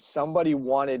podcast, if somebody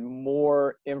wanted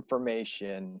more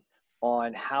information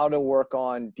on how to work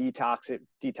on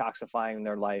detoxifying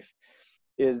their life,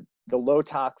 is the Low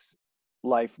Tox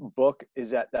Life book,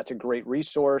 that's a great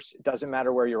resource. It doesn't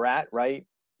matter where you're at, right?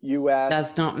 US.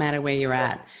 Does not matter where you're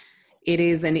at. It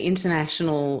is an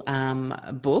international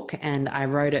book, and I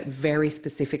wrote it very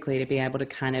specifically to be able to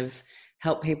kind of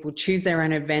help people choose their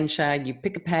own adventure. You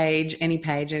pick a page, any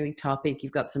topic.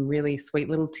 You've got some really sweet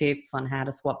little tips on how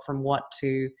to swap from what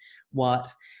to what,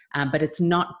 but it's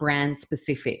not brand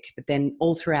specific. But then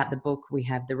all throughout the book, we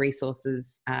have the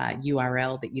resources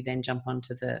URL that you then jump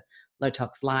onto the Low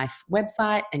Tox Life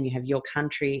website, and you have your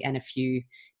country and a few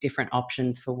different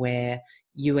options for where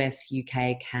US,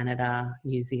 UK, Canada,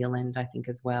 New Zealand, I think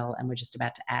as well. And we're just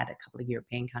about to add a couple of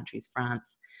European countries,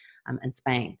 France and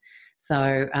Spain.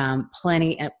 So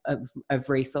plenty of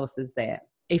resources there.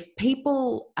 If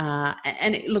people,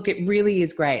 look, it really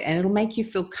is great, and it'll make you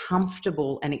feel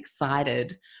comfortable and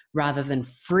excited rather than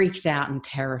freaked out and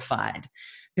terrified.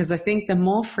 Because I think the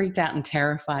more freaked out and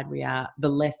terrified we are, the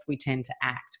less we tend to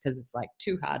act, because it's like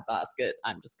too hard basket.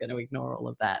 I'm just going to ignore all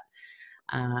of that.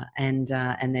 And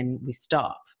then we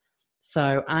stop.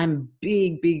 So I'm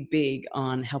big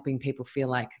on helping people feel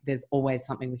like there's always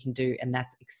something we can do, and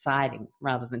that's exciting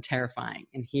rather than terrifying.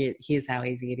 And here's how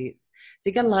easy it is. So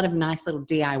you got a lot of nice little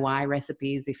DIY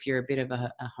recipes if you're a bit of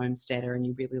a homesteader and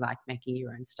you really like making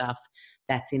your own stuff.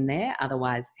 That's in there.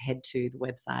 Otherwise, head to the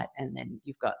website and then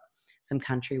you've got some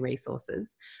country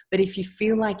resources. But if you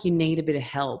feel like you need a bit of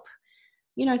help,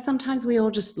 you know, sometimes we all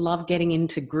just love getting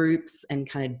into groups and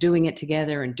kind of doing it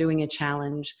together and doing a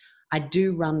challenge. I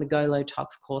do run the Go Low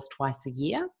Tox course twice a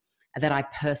year that I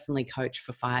personally coach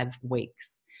for 5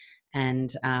 weeks. And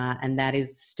that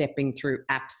is stepping through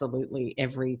absolutely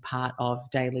every part of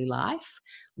daily life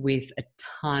with a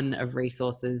ton of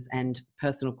resources and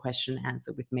personal question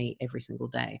answer with me every single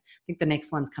day. I think the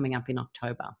next one's coming up in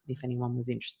October, if anyone was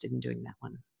interested in doing that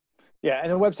one. Yeah,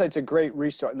 and the website's a great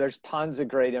resource. There's tons of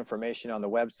great information on the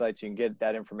website, so you can get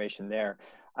that information there.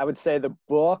 I would say the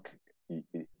book,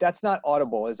 that's not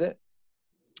Audible, is it?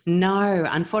 No,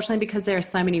 unfortunately, because there are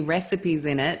so many recipes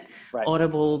in it, right.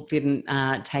 Audible didn't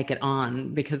take it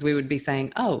on, because we would be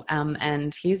saying,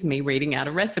 and here's me reading out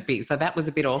a recipe. So that was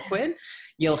a bit awkward.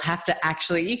 You'll have to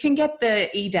you can get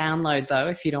the e-download though,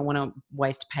 if you don't want to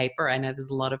waste paper. I know there's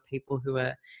a lot of people who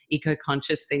are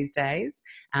eco-conscious these days,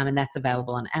 and that's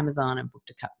available on Amazon and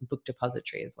Book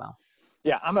Depository as well.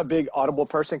 Yeah, I'm a big Audible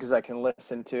person because I can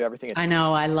listen to everything. I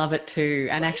know, I love it too.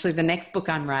 And actually the next book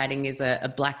I'm writing is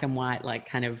a black and white, like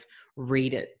kind of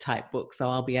read it type book.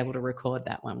 So I'll be able to record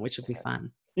that one, which will be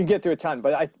fun. You can get through a ton,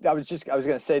 but I was going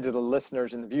to say to the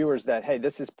listeners and the viewers that, hey,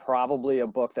 this is probably a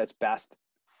book that's best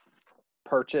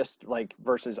purchased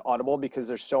versus Audible, because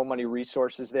there's so many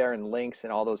resources there and links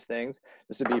and all those things.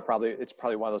 This would be it's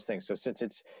probably one of those things. So since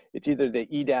it's either the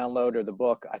e-download or the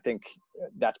book, I think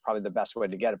that's probably the best way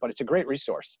to get it, but it's a great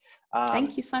resource.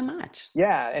 Thank you so much.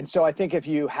 Yeah. And so I think if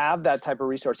you have that type of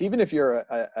resource, even if you're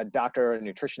a doctor, a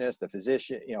nutritionist, a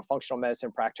physician, functional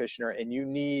medicine practitioner, and you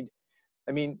need,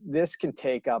 this can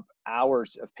take up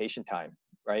hours of patient time.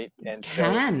 Right.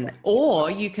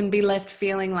 Or you can be left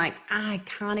feeling like, I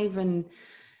can't even,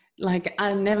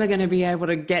 I'm never going to be able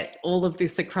to get all of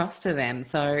this across to them.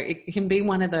 So it can be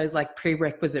one of those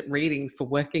prerequisite readings for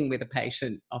working with a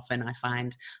patient. Often I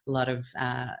find a lot of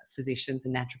physicians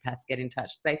and naturopaths get in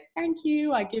touch and say, thank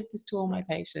you, I give this to all my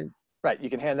patients. Right. You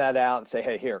can hand that out and say,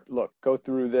 hey, here, look, go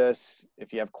through this.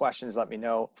 If you have questions, let me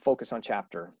know. Focus on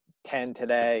chapter 10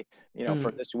 today,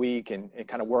 for this week, and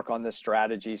kind of work on this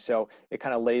strategy. So it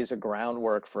kind of lays a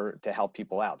groundwork to help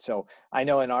people out. So I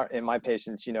know in my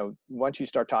patients, once you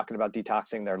start talking about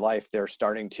detoxing their life, they're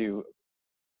starting to,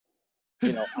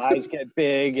 eyes get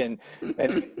big and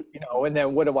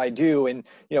then what do I do? And,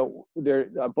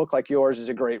 a book like yours is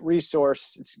a great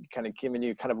resource. It's kind of giving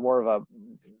you kind of more of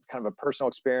a personal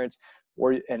experience,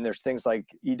 and there's things like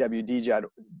EWDJ,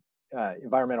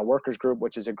 Environmental Workers Group,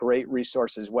 which is a great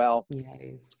resource as well. Yeah,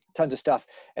 it is. Tons of stuff.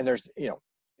 And there's,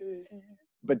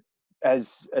 but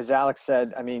as Alex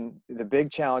said, the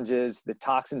big challenge is the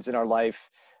toxins in our life.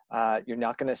 You're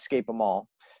not going to escape them all.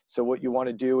 So what you want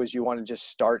to do is you want to just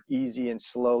start easy and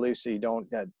slowly so you don't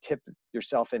tip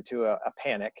yourself into a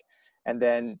panic. And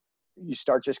then you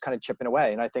start just kind of chipping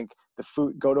away. And I think the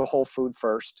food, go to whole food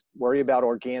first, worry about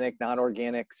organic,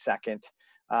 non-organic second.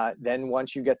 Then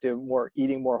once you get to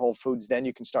eating more whole foods, then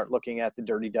you can start looking at the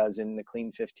Dirty Dozen, the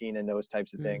Clean 15, and those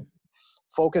types of things.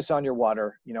 Focus on your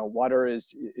water. You know, water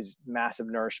is massive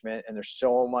nourishment, and there's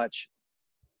so much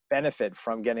benefit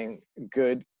from getting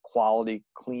good quality,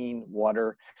 clean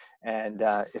water. And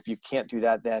if you can't do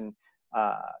that, then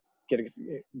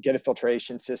get a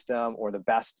filtration system, or the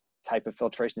best type of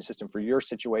filtration system for your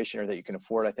situation or that you can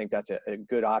afford. I think that's a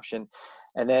good option.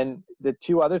 And then the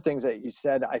two other things that you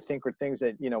said, I think, are things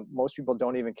that, you know, most people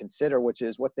don't even consider, which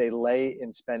is what they lay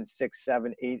and spend 6,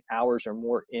 7, 8 hours or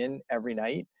more in every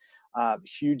night.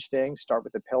 Huge thing. Start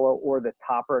with the pillow or the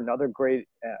topper. Another great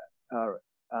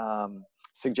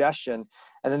suggestion.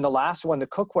 And then the last one, the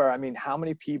cookware. I mean, how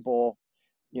many people,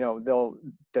 you know,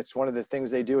 that's one of the things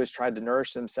they do is try to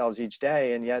nourish themselves each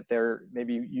day, and yet they're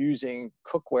maybe using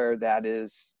cookware that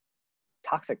is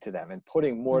toxic to them and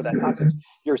putting more of that toxic.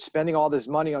 You're spending all this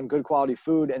money on good quality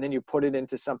food, and then you put it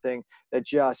into something that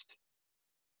just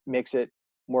makes it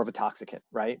more of a toxicant,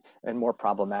 right? And more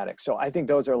problematic. So I think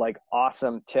those are like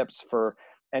awesome tips for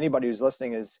anybody who's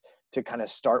listening, is to kind of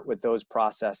start with those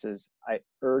processes. I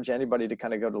urge anybody to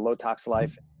kind of go to Low Tox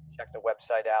Life, check the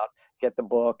website out, get the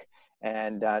book.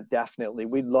 And definitely,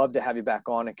 we'd love to have you back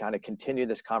on and kind of continue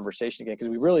this conversation again, because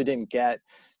we really didn't get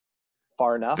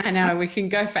far enough. I know, we can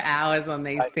go for hours on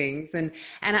these things. And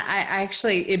I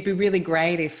actually, it'd be really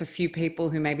great if a few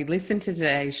people who maybe listen to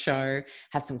today's show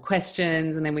have some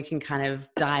questions, and then we can kind of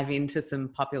dive into some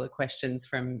popular questions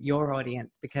from your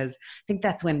audience, because I think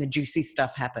that's when the juicy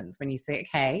stuff happens, when you say,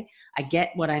 okay, I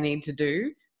get what I need to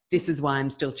do. This is why I'm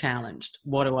still challenged.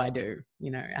 What do I do?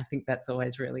 You know, I think that's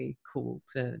always really cool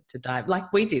to dive,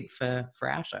 like we did for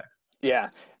our show. Yeah.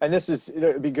 And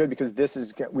it'd be good because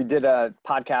we did a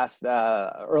podcast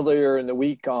earlier in the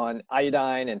week on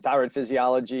iodine and thyroid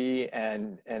physiology.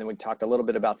 And we talked a little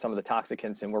bit about some of the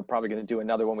toxicants, and we're probably going to do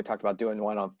another one. We talked about doing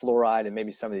one on fluoride and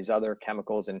maybe some of these other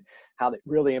chemicals and how they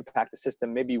really impact the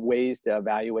system, maybe ways to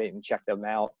evaluate and check them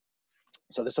out.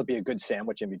 So this will be a good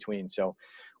sandwich in between. So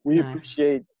we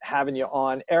appreciate having you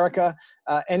on. Erica,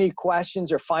 any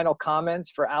questions or final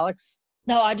comments for Alexx?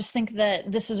 No, I just think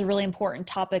that this is a really important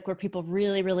topic where people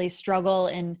really, really struggle.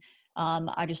 And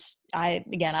I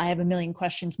have a million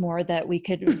questions more that we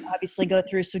could obviously go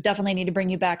through. So definitely need to bring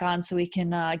you back on so we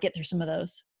can get through some of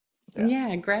those.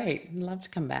 Yeah, great. I'd love to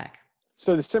come back.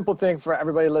 So the simple thing for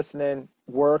everybody listening,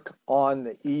 work on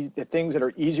the things that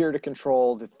are easier to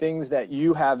control. The things that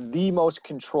you have the most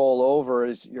control over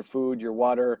is your food, your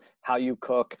water, how you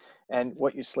cook, and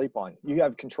what you sleep on. You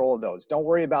have control of those. Don't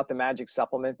worry about the magic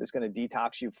supplement that's going to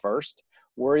detox you first.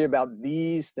 Worry about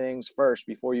these things first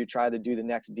before you try to do the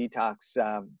next detox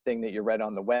thing that you read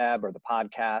on the web or the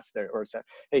podcast, or say,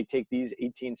 hey, take these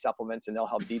 18 supplements and they'll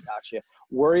help detox you.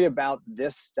 Worry about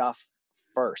this stuff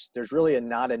first. There's really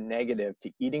not a negative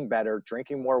to eating better,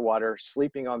 drinking more water,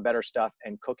 sleeping on better stuff,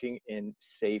 and cooking in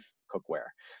safe cookware.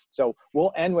 So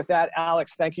we'll end with that.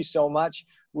 Alexx, thank you so much.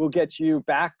 We'll get you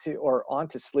back to or on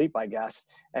to sleep, I guess.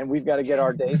 And we've got to get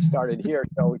our day started here.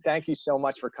 So thank you so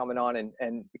much for coming on, and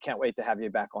we can't wait to have you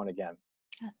back on again.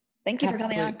 Thank you for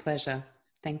coming on. Absolute pleasure.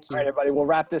 Thank you. All right, everybody, we'll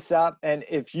wrap this up. And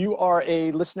if you are a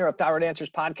listener of Thyroid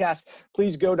Answers podcast,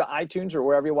 please go to iTunes or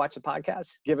wherever you watch the podcast.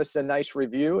 Give us a nice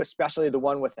review, especially the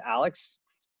one with Alexx,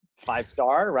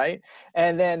 5-star, right?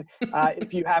 And then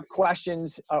if you have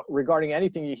questions regarding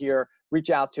anything you hear,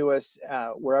 reach out to us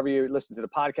wherever you listen to the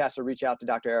podcast, or reach out to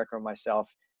Dr. Erica or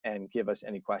myself and give us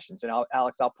any questions. And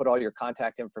Alexx, I'll put all your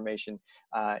contact information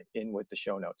in with the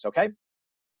show notes, okay?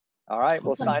 All right, awesome.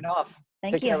 We'll sign off.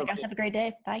 Thank you. You guys have a great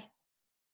day. Bye.